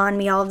 what is on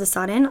me all of a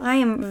sudden? I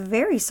am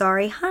very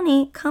sorry.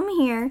 Honey, come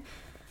here.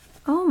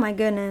 Oh my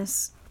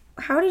goodness.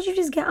 How did you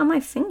just get on my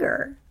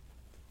finger?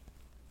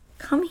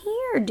 Come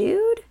here,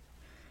 dude.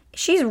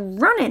 She's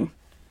running.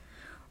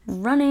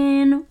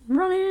 Running.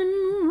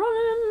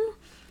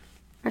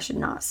 I should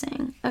not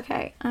sing.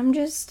 Okay,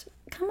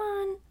 come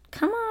on.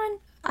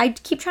 I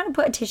keep trying to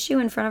put a tissue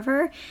in front of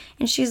her,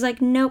 and she's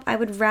like, nope, I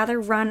would rather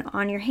run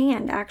on your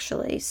hand,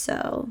 actually.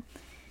 So,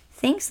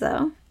 thanks,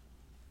 though.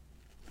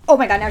 Oh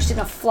my God, now she's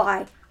gonna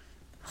fly.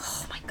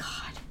 Oh my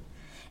God.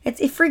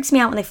 It freaks me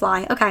out when they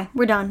fly. Okay,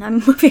 we're done. I'm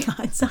moving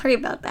on. Sorry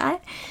about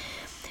that.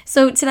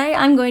 So today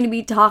I'm going to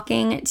be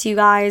talking to you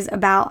guys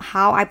about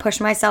how I push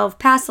myself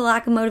past the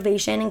lack of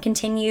motivation and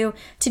continue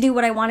to do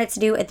what I wanted to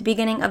do at the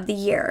beginning of the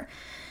year.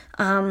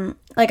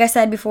 Like I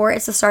said before,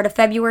 it's the start of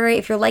February.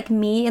 If you're like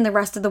me and the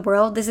rest of the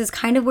world, this is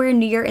kind of where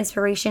New Year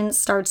inspiration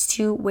starts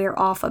to wear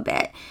off a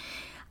bit.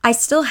 I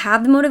still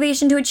have the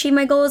motivation to achieve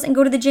my goals and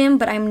go to the gym,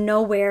 but I'm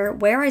nowhere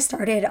where I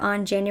started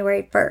on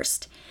January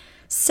 1st.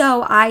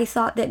 So I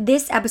thought that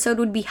this episode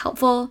would be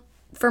helpful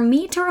for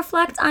me to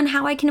reflect on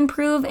how I can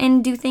improve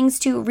and do things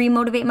to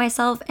remotivate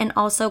myself, and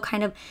also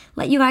kind of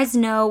let you guys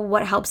know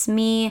what helps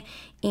me,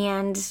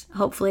 and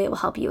hopefully it will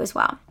help you as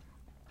well.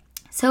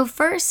 So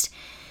first,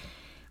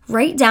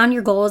 write down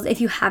your goals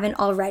if you haven't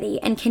already,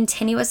 and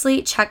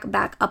continuously check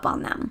back up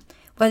on them.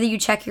 Whether you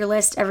check your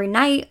list every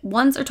night,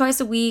 once or twice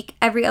a week,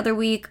 every other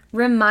week,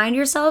 remind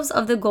yourselves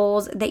of the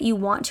goals that you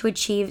want to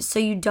achieve so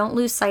you don't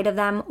lose sight of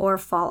them or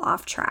fall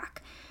off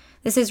track.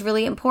 This is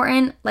really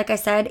important. Like I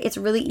said, it's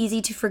really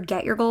easy to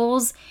forget your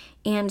goals,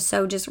 and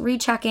so just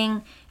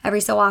rechecking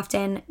every so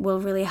often will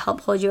really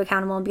help hold you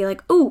accountable and be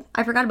like, ooh,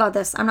 I forgot about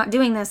this. I'm not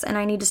doing this, and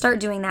I need to start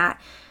doing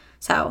that.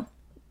 So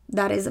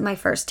that is my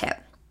first tip.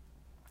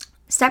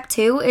 Step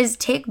 2 is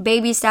take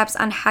baby steps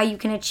on how you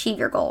can achieve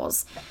your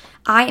goals.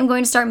 I am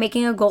going to start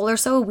making a goal or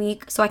so a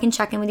week so I can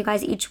check in with you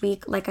guys each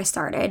week like I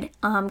started,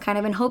 kind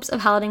of in hopes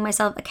of holding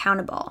myself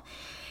accountable.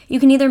 You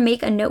can either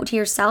make a note to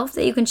yourself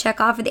that you can check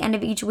off at the end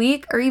of each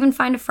week, or even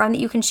find a friend that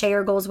you can share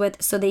your goals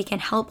with so they can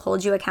help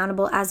hold you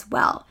accountable as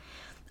well.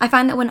 I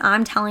find that when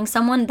I'm telling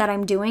someone that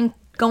I'm going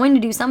to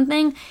do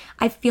something,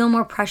 I feel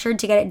more pressured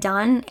to get it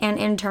done, and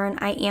in turn,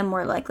 I am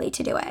more likely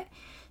to do it.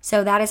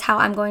 So that is how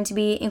I'm going to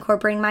be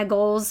incorporating my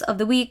goals of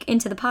the week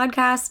into the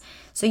podcast.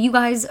 So you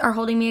guys are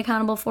holding me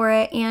accountable for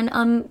it.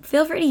 And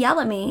feel free to yell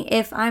at me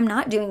if I'm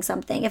not doing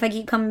something. If I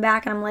keep coming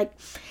back and I'm like,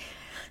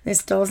 this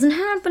still isn't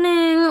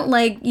happening.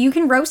 Like, you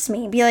can roast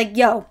me. Be like,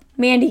 yo,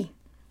 Mandy,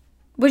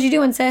 what you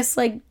doing, sis?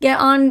 Like, get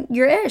on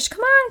your ish.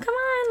 Come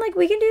on. Like,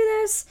 we can do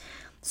this.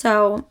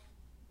 So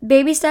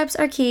baby steps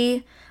are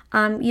key.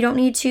 You don't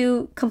need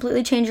to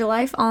completely change your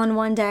life all in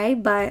one day,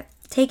 but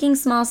taking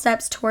small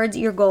steps towards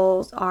your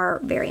goals are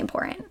very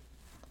important.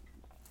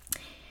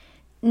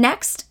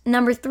 Next,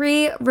 number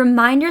 3,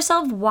 remind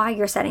yourself why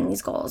you're setting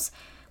these goals.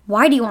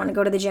 Why do you want to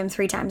go to the gym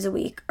 3 times a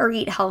week, or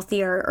eat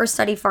healthier, or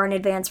study far in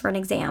advance for an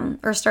exam,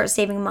 or start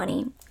saving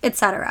money,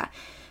 etc.?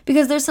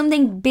 Because there's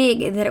something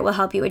big that it will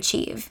help you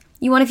achieve.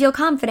 You want to feel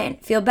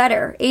confident, feel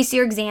better, ace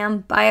your exam,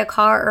 buy a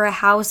car or a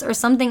house, or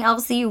something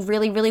else that you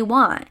really, really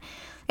want.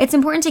 It's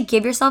important to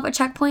give yourself a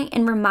checkpoint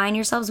and remind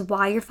yourselves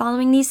why you're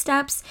following these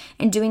steps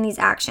and doing these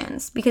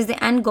actions, because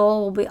the end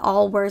goal will be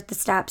all worth the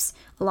steps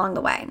along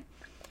the way.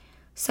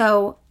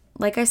 So,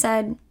 like I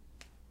said,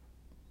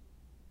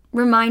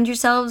 remind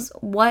yourselves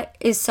what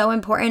is so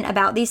important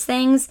about these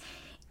things,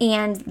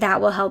 and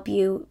that will help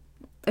you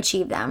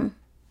achieve them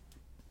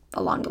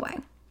along the way.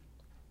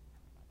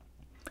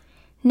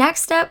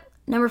 Next step,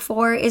 number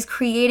 4, is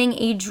creating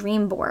a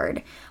dream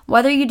board.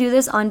 Whether you do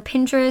this on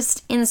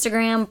Pinterest,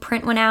 Instagram,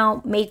 print one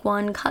out, make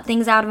one, cut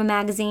things out of a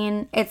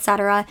magazine,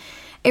 etc.,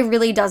 it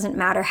really doesn't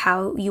matter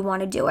how you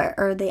want to do it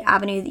or the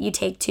avenue that you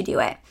take to do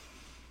it.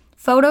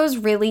 Photos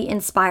really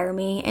inspire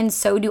me, and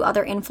so do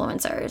other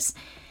influencers.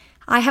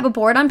 I have a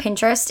board on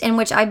Pinterest in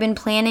which I've been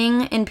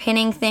planning and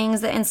pinning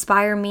things that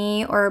inspire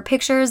me, or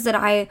pictures that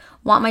I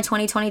want my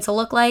 2020 to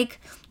look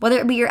like, whether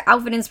it be your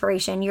outfit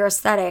inspiration, your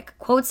aesthetic,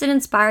 quotes that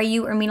inspire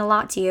you or mean a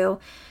lot to you,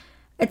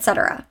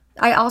 etc.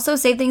 I also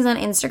save things on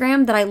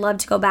Instagram that I love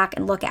to go back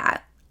and look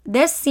at.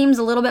 This seems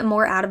a little bit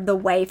more out of the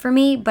way for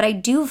me, but I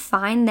do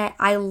find that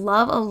I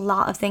love a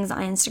lot of things on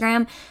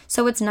Instagram,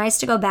 so it's nice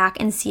to go back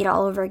and see it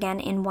all over again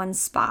in one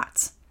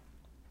spot.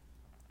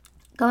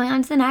 Going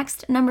on to the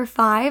next, number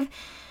 5,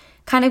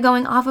 kind of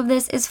going off of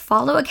this, is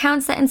follow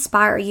accounts that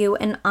inspire you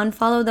and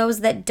unfollow those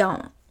that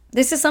don't.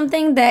 This is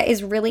something that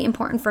is really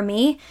important for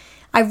me.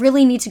 I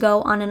really need to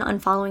go on an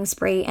unfollowing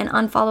spree and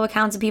unfollow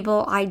accounts of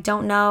people I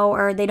don't know,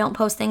 or they don't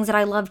post things that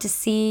I love to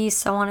see,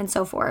 so on and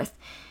so forth.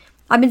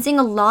 I've been seeing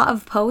a lot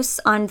of posts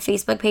on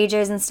Facebook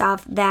pages and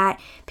stuff that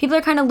people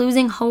are kind of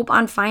losing hope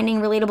on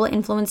finding relatable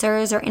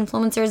influencers, or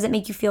influencers that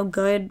make you feel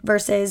good,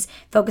 versus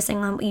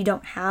focusing on what you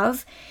don't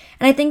have.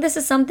 And I think this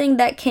is something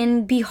that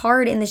can be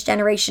hard in this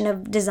generation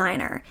of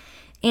designer.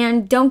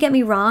 And don't get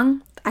me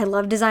wrong, I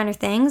love designer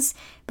things,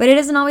 but it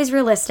isn't always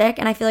realistic.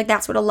 And I feel like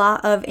that's what a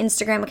lot of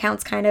Instagram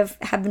accounts kind of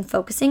have been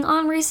focusing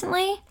on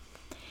recently.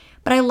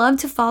 But I love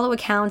to follow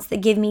accounts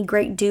that give me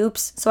great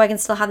dupes so I can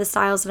still have the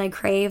styles that I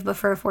crave, but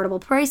for affordable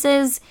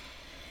prices.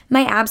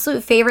 My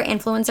absolute favorite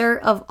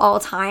influencer of all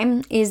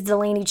time is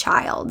Delaney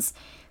Childs.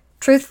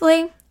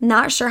 Truthfully,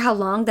 not sure how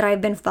long that I've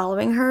been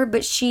following her,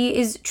 but she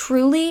is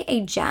truly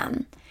a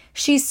gem.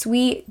 She's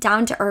sweet,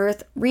 down to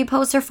earth,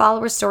 reposts her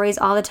follower stories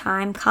all the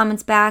time,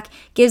 comments back,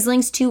 gives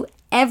links to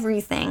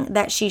everything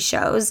that she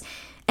shows,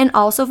 and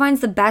also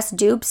finds the best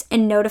dupes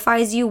and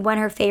notifies you when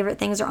her favorite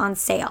things are on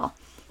sale.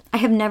 I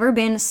have never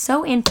been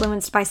so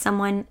influenced by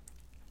someone,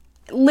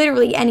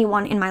 literally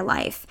anyone in my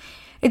life.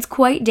 It's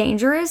quite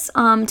dangerous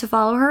to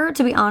follow her,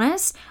 to be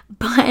honest,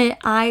 but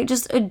I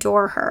just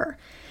adore her.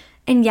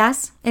 And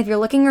yes, if you're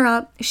looking her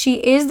up,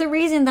 she is the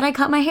reason that I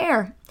cut my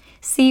hair.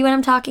 See what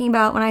I'm talking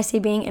about when I say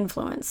being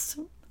influenced.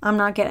 I'm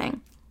not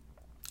kidding.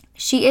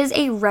 She is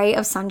a ray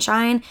of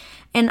sunshine,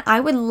 and I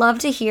would love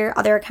to hear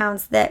other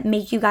accounts that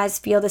make you guys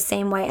feel the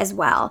same way as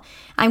well.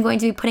 I'm going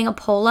to be putting a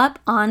poll up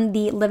on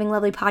the Living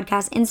Lovely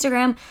Podcast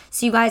Instagram,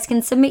 so you guys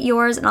can submit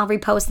yours, and I'll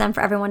repost them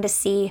for everyone to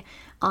see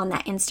on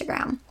that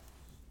Instagram.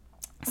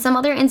 Some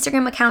other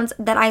Instagram accounts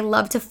that I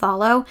love to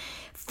follow,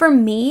 for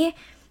me,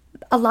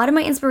 a lot of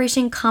my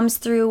inspiration comes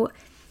through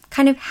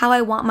kind of how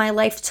I want my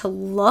life to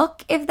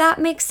look, if that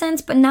makes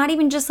sense, but not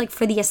even just like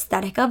for the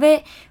aesthetic of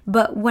it,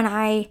 but when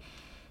I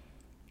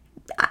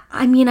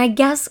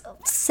guess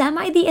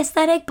semi the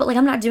aesthetic, but like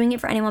I'm not doing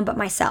it for anyone but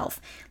myself.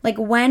 Like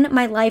when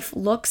my life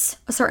looks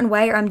a certain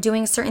way or I'm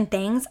doing certain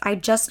things, I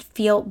just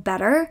feel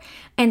better.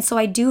 And so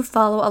I do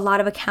follow a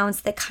lot of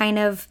accounts that kind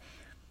of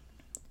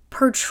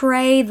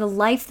portray the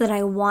life that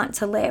I want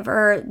to live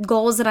or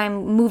goals that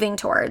I'm moving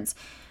towards.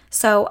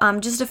 So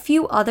just a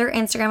few other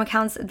Instagram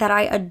accounts that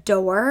I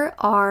adore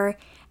are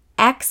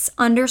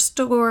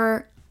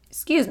X_Carms.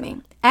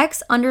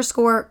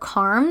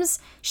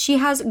 She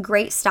has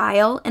great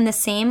style, and the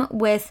same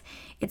with,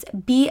 it's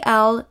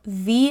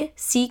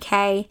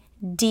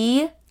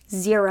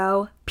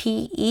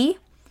BLVCKD0PE,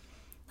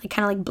 like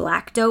kind of like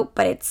black dope,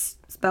 but it's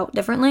spelled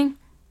differently.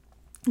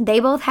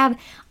 They both have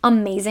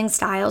amazing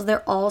styles.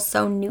 They're all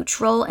so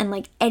neutral and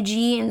like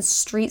edgy and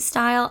street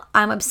style.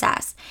 I'm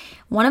obsessed.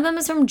 One of them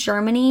is from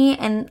Germany,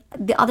 and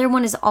the other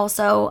one is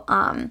also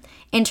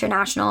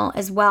international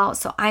as well.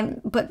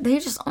 But they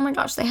just, oh my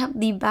gosh, they have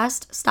the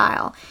best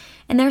style.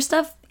 And their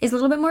stuff is a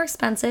little bit more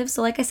expensive.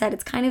 So like I said,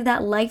 it's kind of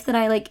that life that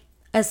I like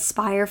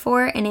aspire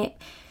for, and it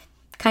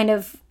kind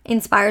of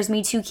inspires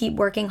me to keep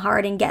working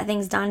hard and get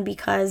things done,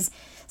 because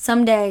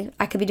someday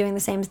I could be doing the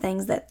same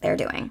things that they're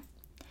doing.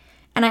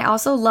 And I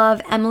also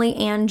love Emily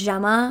Ann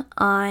Gemma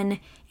on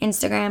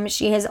Instagram.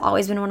 She has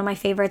always been one of my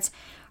favorites.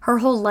 Her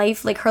whole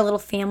life, like her little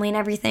family and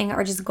everything,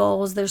 are just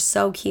goals. They're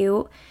so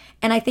cute.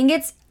 And I think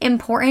it's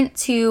important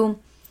to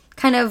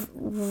kind of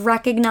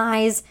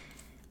recognize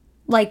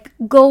like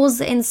goals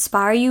that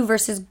inspire you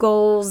versus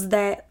goals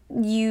that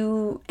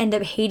you end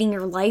up hating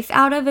your life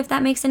out of, if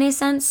that makes any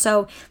sense.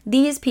 So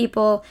these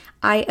people,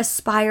 I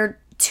aspire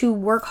to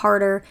work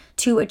harder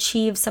to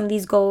achieve some of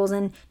these goals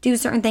and do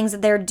certain things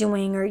that they're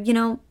doing, or, you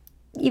know,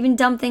 even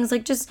dumb things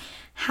like just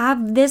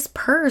have this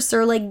purse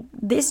or like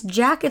this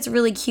jacket's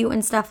really cute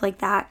and stuff like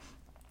that.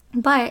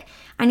 But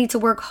I need to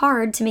work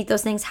hard to make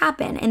those things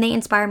happen, and they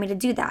inspire me to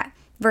do that.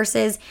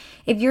 Versus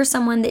if you're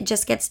someone that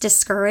just gets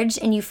discouraged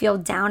and you feel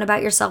down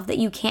about yourself that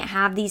you can't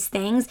have these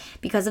things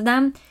because of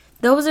them,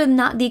 those are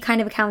not the kind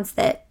of accounts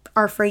that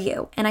are for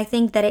you. And I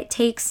think that it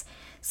takes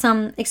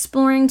some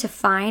exploring to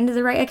find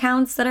the right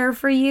accounts that are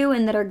for you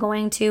and that are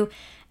going to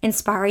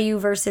inspire you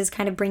versus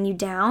kind of bring you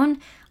down.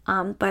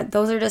 But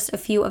those are just a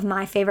few of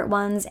my favorite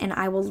ones, and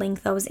I will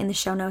link those in the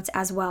show notes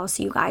as well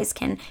so you guys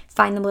can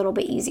find them a little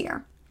bit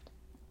easier.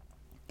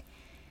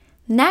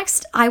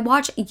 Next, I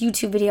watch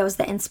YouTube videos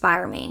that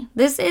inspire me.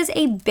 This is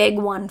a big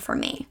one for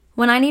me.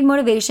 When I need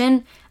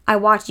motivation, I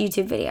watch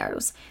YouTube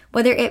videos.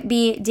 Whether it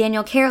be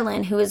Danielle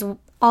Carolyn, who has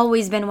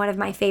always been one of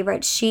my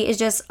favorites. She is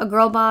just a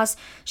girl boss.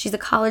 She's a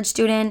college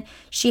student.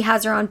 She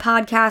has her own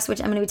podcast,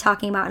 which I'm going to be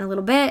talking about in a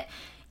little bit.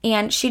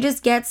 And she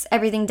just gets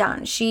everything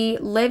done. She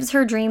lives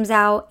her dreams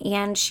out,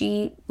 and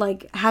she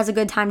has a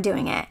good time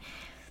doing it.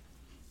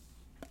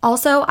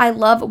 Also, I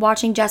love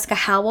watching Jessica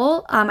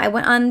Howell. I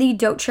went on the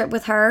dope trip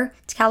with her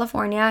to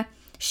California.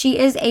 She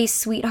is a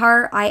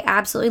sweetheart. I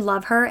absolutely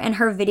love her, and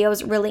her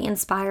videos really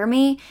inspire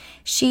me.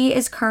 She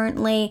is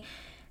currently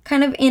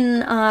kind of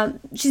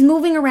she's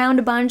moving around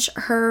a bunch.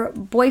 Her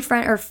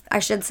boyfriend, or I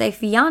should say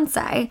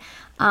fiance,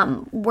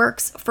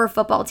 works for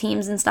football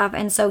teams and stuff,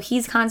 and so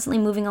he's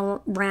constantly moving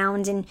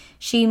around and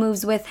she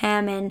moves with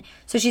him, and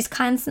so she's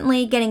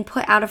constantly getting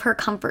put out of her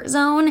comfort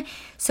zone,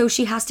 so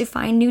she has to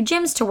find new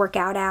gyms to work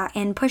out at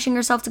and pushing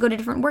herself to go to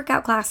different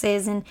workout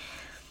classes and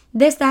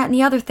this, that, and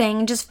the other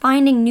thing, just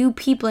finding new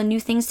people and new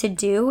things to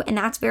do. And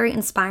that's very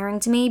inspiring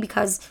to me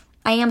because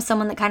I am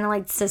someone that kind of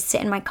likes to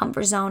sit in my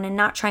comfort zone and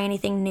not try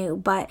anything new.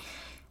 But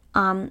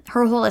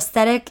her whole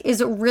aesthetic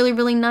is really,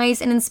 really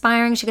nice and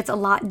inspiring. She gets a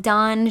lot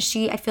done. I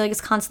feel like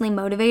is constantly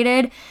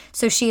motivated.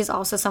 So she is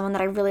also someone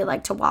that I really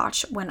like to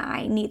watch when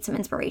I need some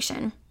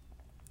inspiration.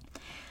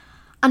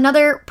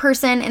 Another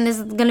person, and this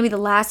is going to be the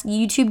last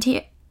YouTube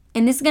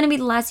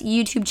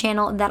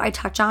channel that I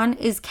touch on,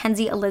 is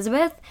Kenzie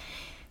Elizabeth.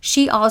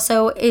 She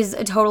also is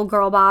a total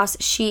girl boss.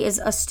 She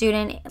is a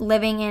student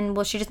living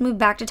she just moved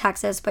back to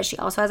Texas, but she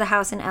also has a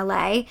house in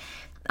LA.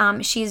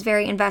 She's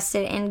very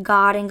invested in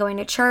God and going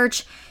to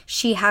church.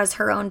 She has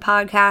her own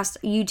podcast,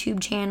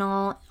 YouTube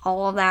channel,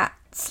 all of that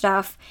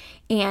stuff.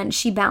 And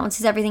she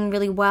balances everything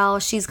really well.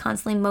 She's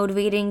constantly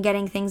motivating,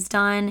 getting things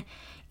done.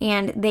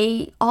 And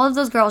all of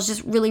those girls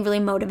just really, really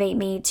motivate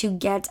me to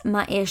get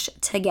my ish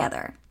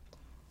together.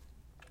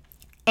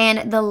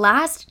 And the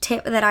last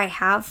tip that I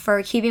have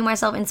for keeping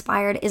myself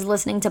inspired is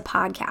listening to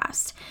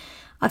podcasts.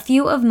 A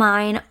few of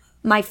my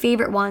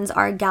favorite ones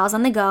are Gals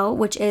on the Go,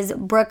 which is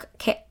Brooke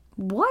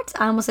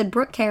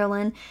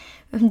Carolyn,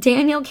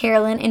 Danielle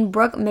Carolyn, and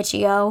Brooke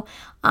Michio.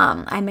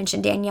 I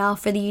mentioned Danielle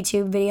for the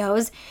YouTube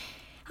videos.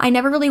 I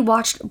never really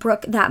watched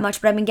Brooke that much,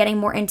 but I've been getting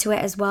more into it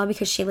as well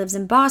because she lives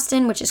in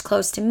Boston, which is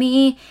close to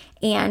me,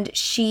 and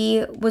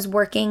she was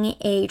working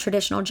a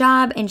traditional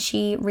job, and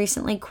she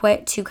recently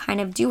quit to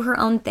kind of do her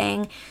own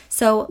thing.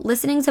 So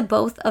listening to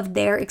both of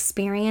their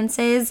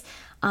experiences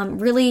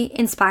really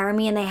inspire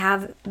me, and they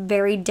have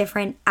very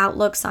different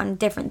outlooks on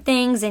different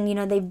things,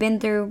 and they've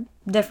been through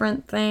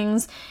different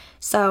things,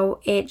 so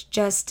it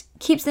just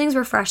keeps things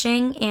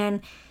refreshing, and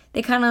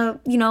they kind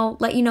of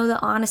let you know the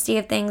honesty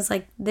of things.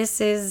 Like,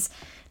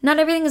 not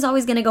everything is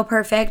always going to go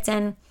perfect,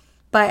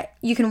 but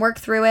you can work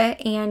through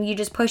it, and you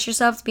just push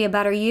yourself to be a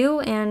better you,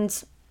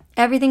 and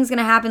everything's going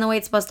to happen the way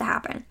it's supposed to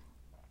happen.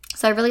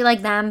 So I really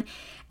like them.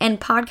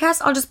 And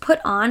podcasts I'll just put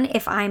on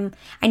if I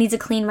need to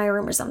clean my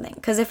room or something,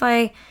 because if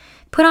I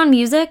put on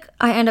music,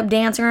 I end up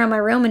dancing around my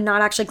room and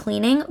not actually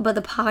cleaning. But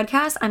the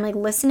podcast, I'm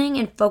listening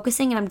and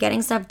focusing, and I'm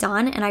getting stuff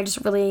done, and I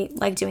just really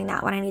like doing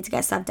that when I need to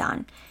get stuff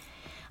done.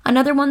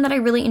 Another one that I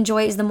really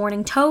enjoy is The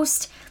Morning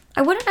Toast.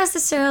 I wouldn't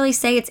necessarily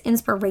say it's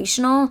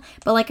inspirational,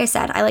 but like I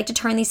said, I like to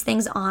turn these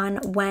things on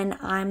when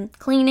I'm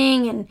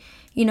cleaning and,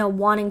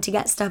 wanting to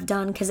get stuff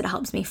done because it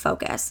helps me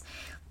focus.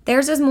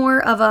 Theirs is more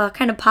of a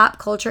kind of pop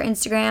culture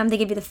Instagram. They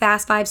give you the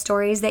fast 5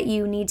 stories that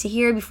you need to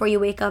hear before you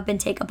wake up and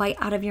take a bite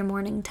out of your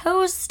morning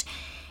toast.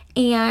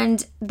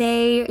 And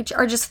they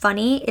are just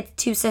funny. It's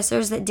 2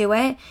 sisters that do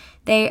it.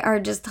 They are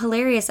just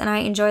hilarious, and I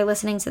enjoy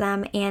listening to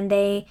them, and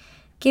they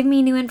give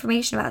me new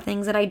information about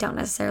things that I don't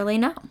necessarily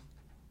know.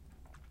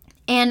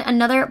 And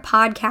another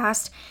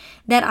podcast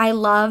that I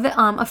love,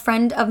 a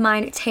friend of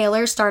mine,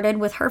 Taylor, started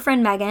with her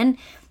friend Megan.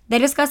 They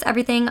discuss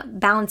everything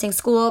balancing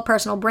school,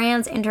 personal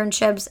brands,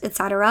 internships,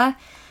 etc.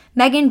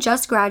 Megan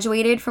just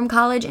graduated from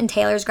college and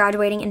Taylor's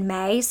graduating in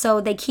May,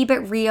 so they keep it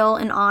real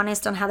and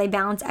honest on how they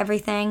balance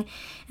everything,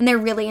 and they're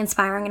really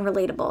inspiring and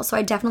relatable. So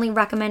I definitely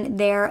recommend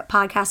their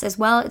podcast as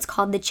well. It's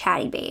called The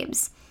Chatty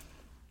Babes.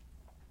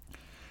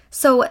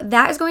 So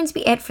that is going to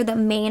be it for the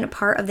main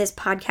part of this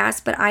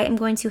podcast, but I am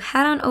going to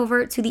head on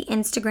over to the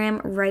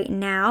Instagram right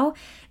now,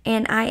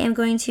 and I am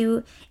going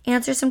to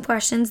answer some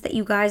questions that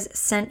you guys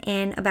sent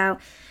in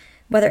about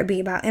whether it be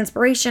about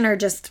inspiration or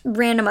just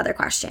random other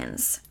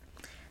questions.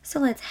 So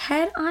let's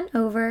head on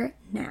over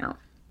now.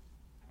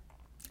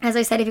 As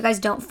I said, if you guys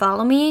don't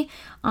follow me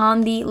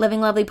on the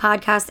Living Lovely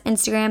podcast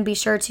Instagram, be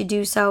sure to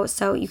do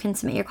so you can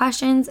submit your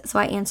questions so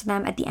I answer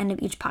them at the end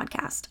of each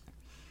podcast.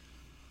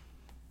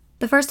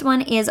 The first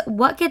one is,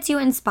 what gets you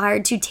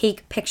inspired to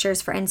take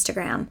pictures for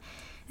Instagram?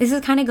 This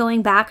is kind of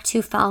going back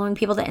to following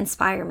people that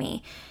inspire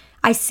me.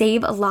 I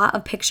save a lot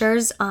of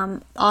pictures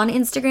on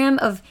Instagram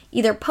of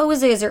either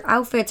poses or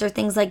outfits or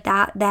things like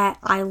that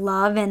I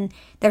love, and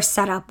they're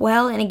set up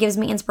well, and it gives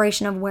me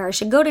inspiration of where I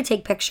should go to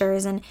take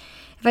pictures and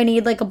if I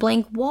need like a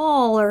blank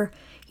wall or,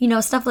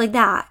 stuff like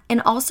that.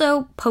 And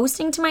also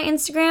posting to my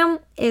Instagram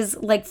is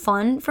like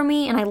fun for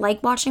me, and I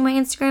like watching my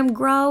Instagram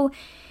grow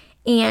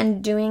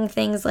and doing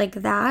things like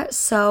that.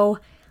 So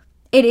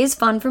it is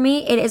fun for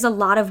me. It is a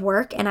lot of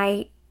work, and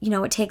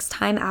it takes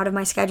time out of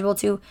my schedule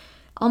to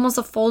almost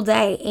a full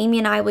day. Amy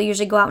and I will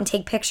usually go out and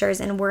take pictures,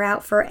 and we're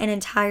out for an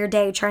entire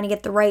day trying to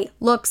get the right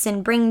looks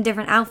and bring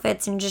different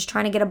outfits and just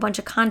trying to get a bunch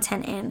of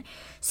content in.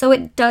 So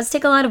it does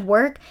take a lot of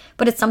work,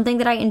 but it's something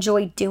that I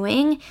enjoy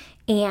doing.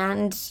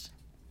 And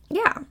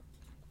yeah.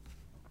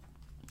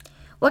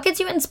 What gets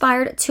you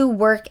inspired to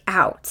work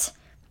out?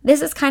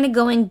 This is kind of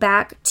going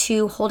back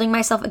to holding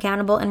myself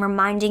accountable and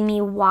reminding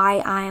me why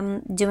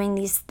I'm doing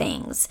these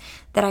things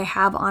that I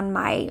have on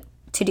my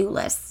to-do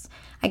lists,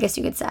 I guess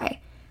you could say.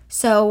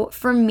 So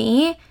for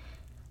me,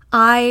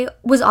 I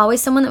was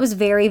always someone that was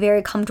very,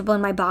 very comfortable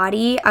in my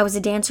body. I was a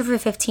dancer for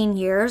 15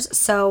 years.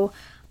 So,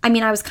 I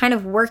was kind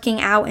of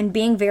working out and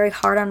being very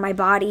hard on my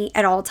body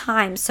at all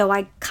times. So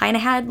I kind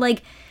of had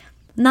like,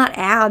 not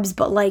abs,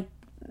 but like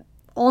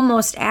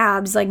almost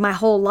abs like my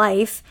whole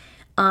life.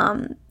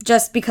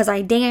 Just because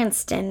I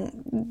danced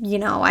and,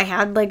 I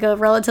had like a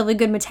relatively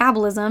good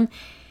metabolism.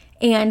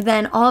 And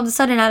then all of a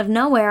sudden out of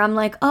nowhere, I'm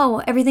like,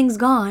 oh, everything's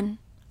gone.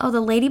 Oh, the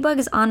ladybug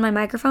is on my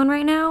microphone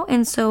right now,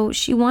 and so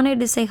she wanted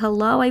to say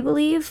hello, I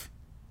believe.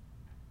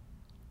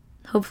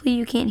 Hopefully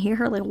you can't hear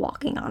her like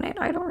walking on it.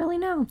 I don't really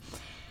know.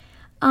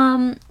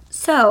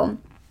 So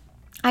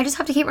I just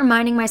have to keep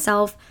reminding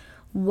myself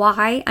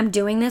why I'm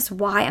doing this,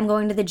 why I'm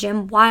going to the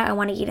gym, why I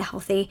want to eat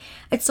healthy.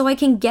 It's so I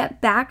can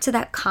get back to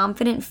that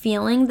confident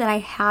feeling that I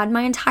had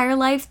my entire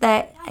life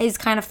that is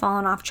kind of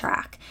fallen off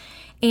track.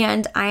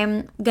 And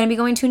I'm going to be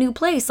going to a new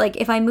place. Like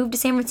if I move to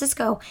San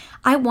Francisco,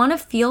 I want to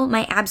feel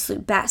my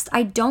absolute best.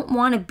 I don't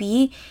want to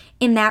be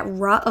in that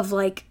rut of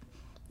like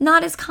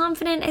not as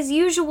confident as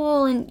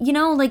usual. And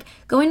like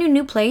going to a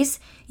new place,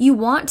 you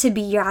want to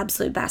be your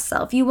absolute best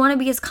self. You want to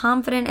be as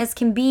confident as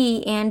can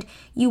be, and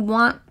you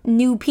want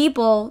new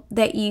people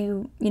that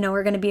you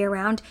are going to be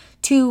around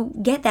to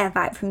get that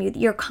vibe from you, that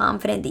you're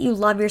confident, that you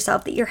love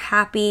yourself, that you're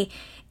happy,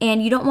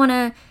 and you don't want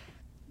to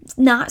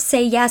not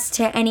say yes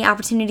to any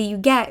opportunity you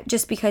get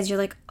just because you're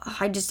like, oh,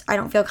 I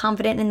don't feel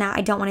confident in that.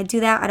 I don't want to do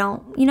that. I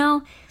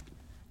don't.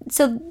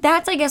 So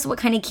that's, I guess, what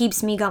kind of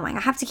keeps me going.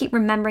 I have to keep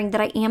remembering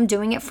that I am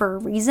doing it for a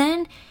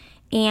reason.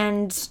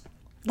 And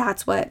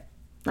that's what,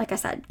 like I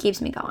said, keeps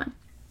me going.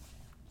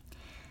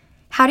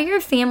 How do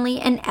your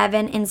family and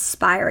Evan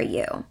inspire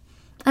you?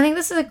 I think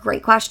this is a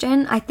great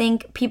question. I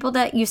think people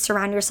that you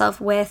surround yourself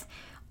with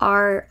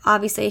are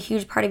obviously a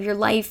huge part of your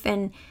life,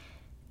 and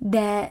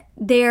that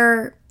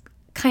they're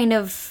kind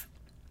of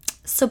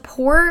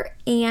support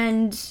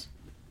and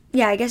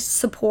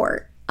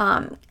support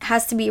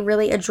has to be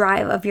really a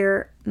drive of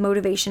your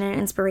motivation and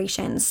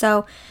inspiration.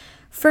 So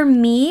for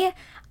me,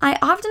 I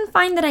often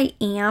find that I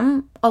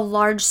am a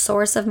large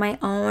source of my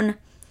own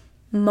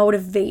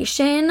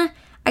motivation,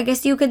 I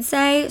guess you could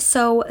say.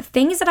 So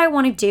things that I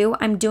want to do,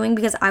 I'm doing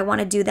because I want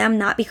to do them,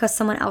 not because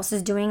someone else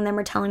is doing them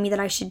or telling me that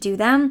I should do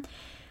them.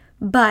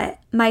 But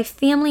my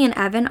family and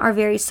Evan are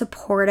very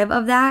supportive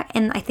of that,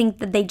 and I think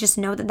that they just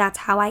know that that's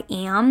how I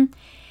am.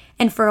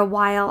 And for a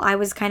while, I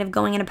was kind of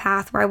going in a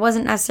path where I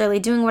wasn't necessarily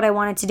doing what I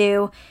wanted to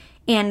do,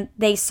 and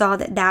they saw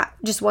that that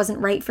just wasn't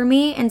right for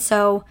me. And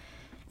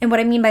what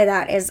I mean by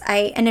that is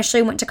I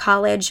initially went to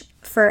college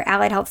for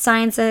allied health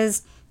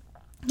sciences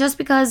just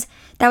because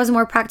that was a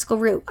more practical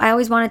route. I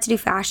always wanted to do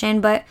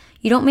fashion, but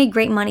you don't make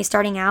great money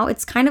starting out.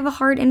 It's kind of a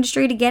hard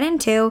industry to get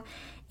into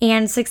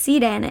and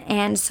succeed in.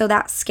 And so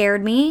that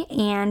scared me,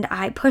 and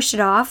I pushed it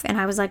off, and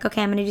I was like,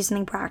 okay, I'm going to do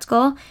something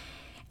practical.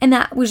 And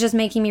that was just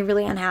making me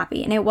really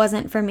unhappy, and it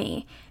wasn't for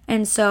me.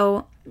 And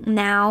so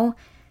now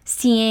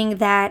seeing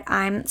that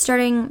I'm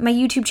starting my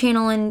YouTube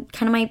channel and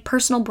kind of my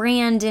personal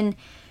brand and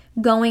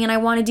going, and I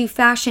want to do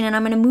fashion, and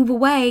I'm going to move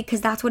away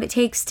because that's what it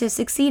takes to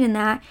succeed in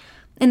that.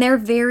 And they're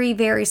very,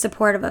 very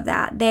supportive of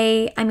that.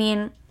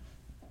 Evan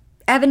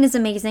is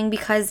amazing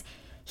because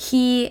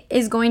he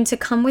is going to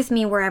come with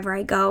me wherever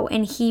I go,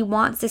 and he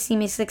wants to see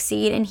me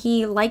succeed, and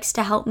he likes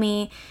to help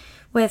me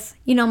with,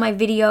 my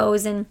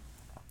videos and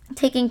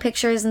taking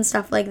pictures and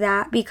stuff like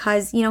that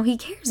because, he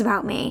cares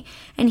about me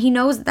and he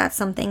knows that that's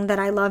something that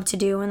I love to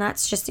do, and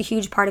that's just a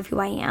huge part of who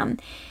I am.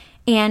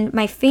 And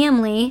my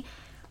family,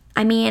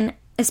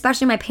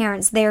 especially my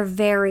parents, they're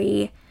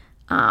very,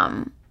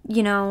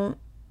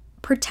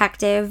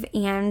 protective,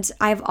 and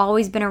I've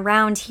always been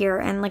around here,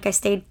 and like I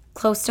stayed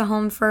close to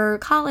home for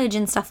college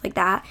and stuff like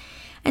that.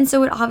 And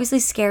so it obviously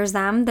scares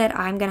them that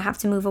I'm going to have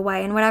to move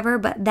away and whatever,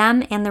 but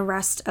them and the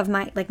rest of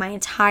my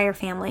entire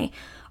family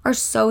are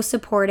so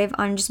supportive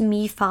on just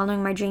me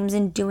following my dreams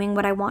and doing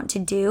what I want to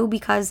do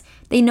because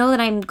they know that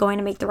I'm going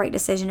to make the right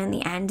decision in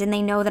the end, and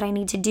they know that I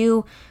need to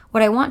do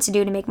what I want to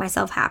do to make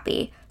myself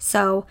happy.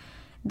 So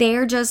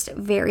they're just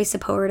very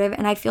supportive,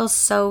 and I feel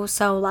so,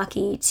 so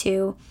lucky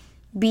to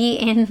be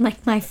in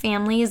my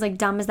family, as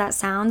dumb as that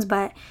sounds,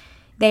 but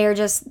they are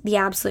just the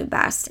absolute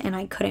best, and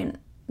I couldn't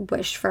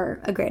wish for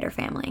a greater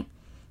family.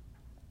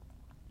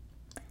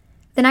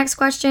 The next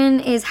question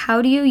is,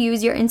 how do you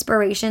use your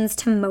inspirations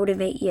to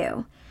motivate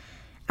you?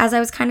 As I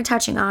was kind of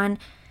touching on,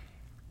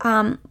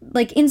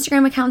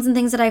 Instagram accounts and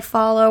things that I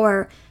follow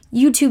or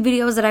YouTube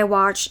videos that I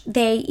watch,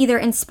 they either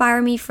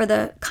inspire me for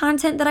the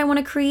content that I want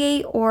to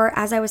create or,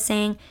 as I was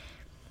saying,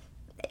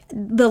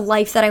 the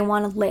life that I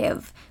want to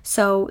live.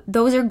 So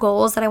those are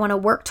goals that I want to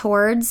work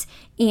towards.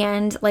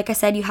 And like I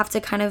said, you have to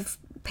kind of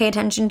pay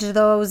attention to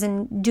those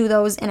and do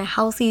those in a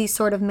healthy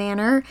sort of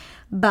manner.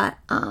 But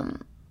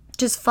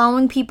just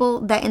following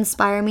people that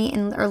inspire me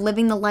and are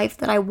living the life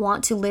that I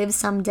want to live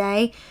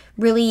someday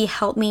really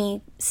help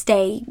me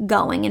stay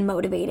going and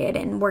motivated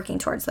and working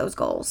towards those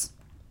goals.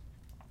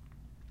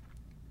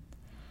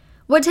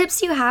 What tips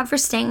do you have for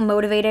staying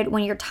motivated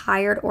when you're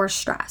tired or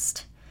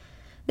stressed?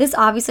 This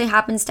obviously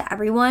happens to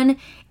everyone,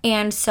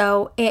 and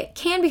so it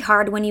can be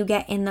hard when you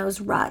get in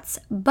those ruts.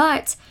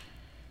 But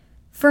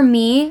for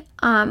me,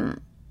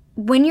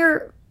 when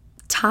you're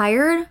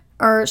tired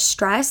or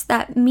stressed,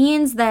 that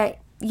means that,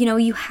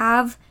 you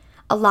have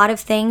a lot of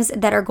things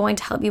that are going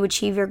to help you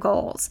achieve your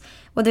goals,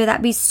 whether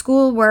that be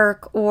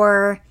schoolwork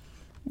or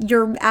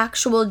your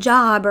actual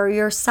job or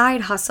your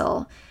side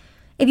hustle.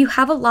 If you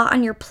have a lot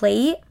on your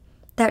plate,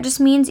 that just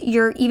means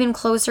you're even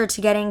closer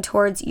to getting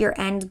towards your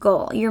end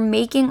goal. You're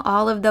making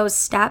all of those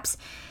steps,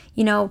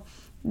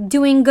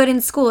 doing good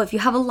in school. If you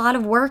have a lot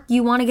of work,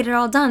 you want to get it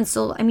all done.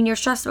 So, you're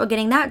stressed about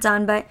getting that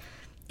done, but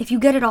if you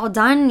get it all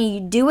done and you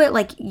do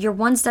it, you're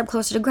one step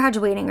closer to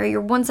graduating, or you're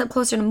one step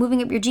closer to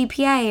moving up your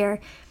GPA, or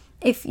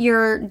if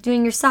you're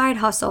doing your side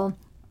hustle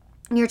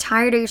and you're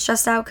tired or you're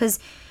stressed out because,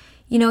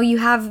 you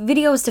have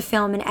videos to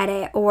film and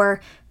edit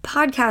or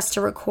podcasts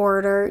to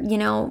record or,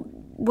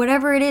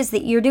 whatever it is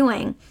that you're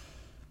doing.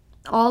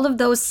 All of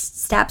those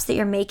steps that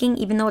you're making,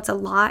 even though it's a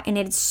lot and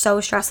it's so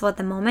stressful at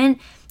the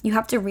moment, you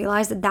have to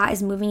realize that that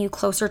is moving you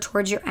closer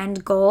towards your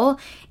end goal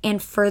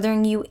and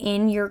furthering you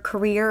in your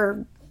career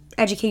or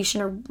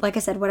education or, like I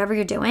said, whatever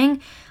you're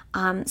doing.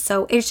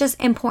 So it's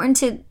just important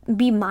to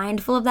be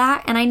mindful of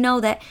that. And I know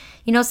that,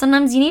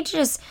 sometimes you need to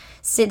just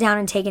sit down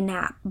and take a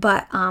nap,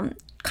 but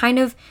kind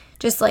of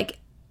just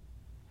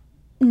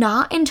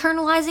not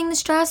internalizing the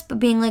stress, but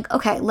being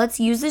okay, let's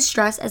use this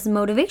stress as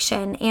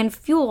motivation and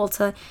fuel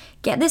to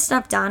get this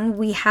stuff done.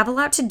 We have a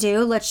lot to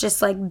do. Let's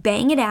just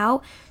bang it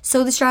out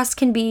so the stress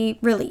can be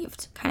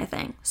relieved, kind of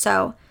thing.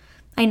 So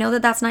I know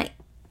that that's not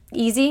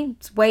easy.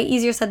 It's way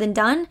easier said than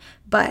done,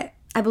 but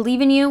I believe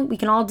in you. We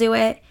can all do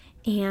it.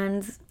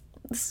 And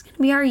this is going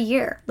to be our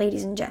year,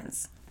 ladies and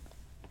gents.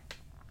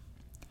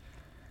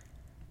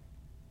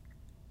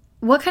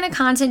 What kind of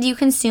content do you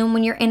consume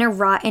when you're in a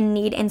rut and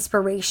need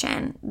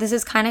inspiration? This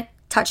is kind of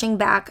touching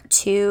back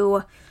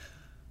to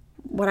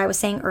what I was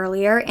saying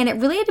earlier, and it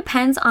really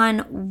depends on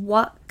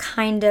what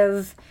kind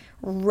of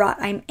rut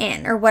I'm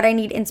in or what I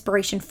need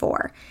inspiration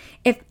for.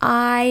 If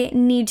I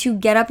need to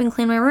get up and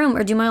clean my room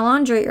or do my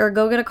laundry or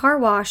go get a car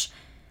wash,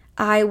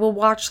 I will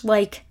watch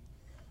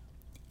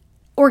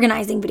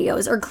organizing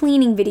videos or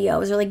cleaning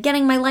videos or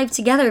getting my life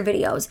together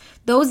videos.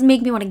 Those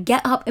make me want to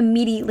get up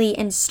immediately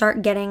and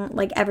start getting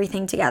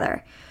everything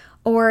together.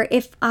 Or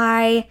if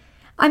honestly,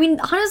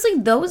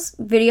 those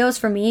videos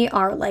for me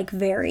are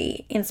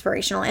very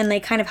inspirational, and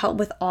they kind of help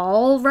with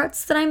all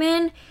ruts that I'm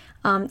in,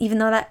 even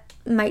though that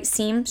might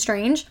seem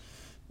strange.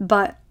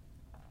 But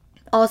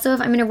also, if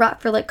I'm in a rut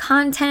for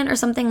content or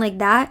something like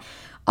that,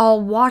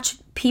 I'll watch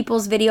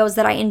people's videos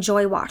that I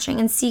enjoy watching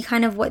and see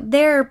kind of what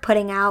they're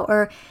putting out,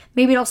 or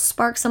maybe it'll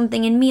spark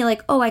something in me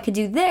oh, I could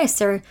do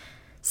this. Or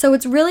so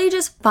it's really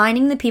just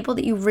finding the people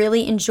that you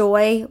really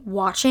enjoy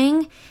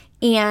watching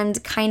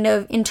and kind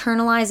of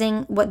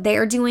internalizing what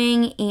they're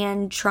doing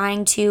and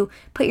trying to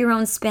put your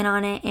own spin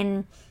on it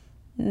and,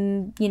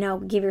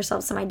 give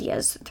yourself some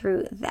ideas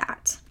through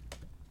that.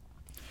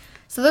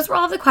 So those were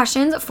all the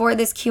questions for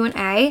this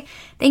Q&A.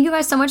 Thank you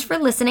guys so much for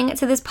listening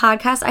to this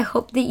podcast. I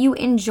hope that you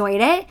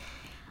enjoyed it.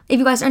 If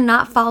you guys are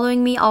not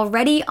following me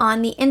already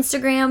on the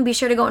Instagram, be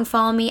sure to go and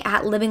follow me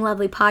at Living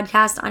Lovely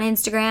Podcast on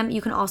Instagram. You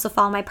can also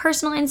follow my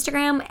personal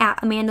Instagram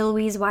at Amanda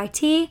Louise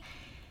YT.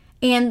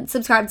 And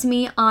subscribe to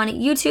me on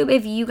YouTube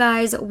if you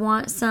guys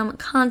want some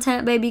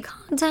content, baby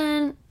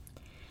content.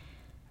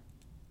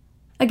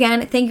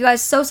 Again, thank you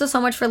guys so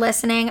much for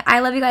listening. I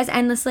love you guys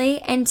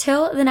endlessly.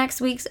 Until the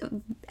next week's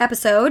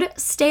episode,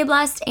 stay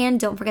blessed and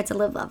don't forget to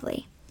live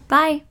lovely.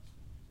 Bye.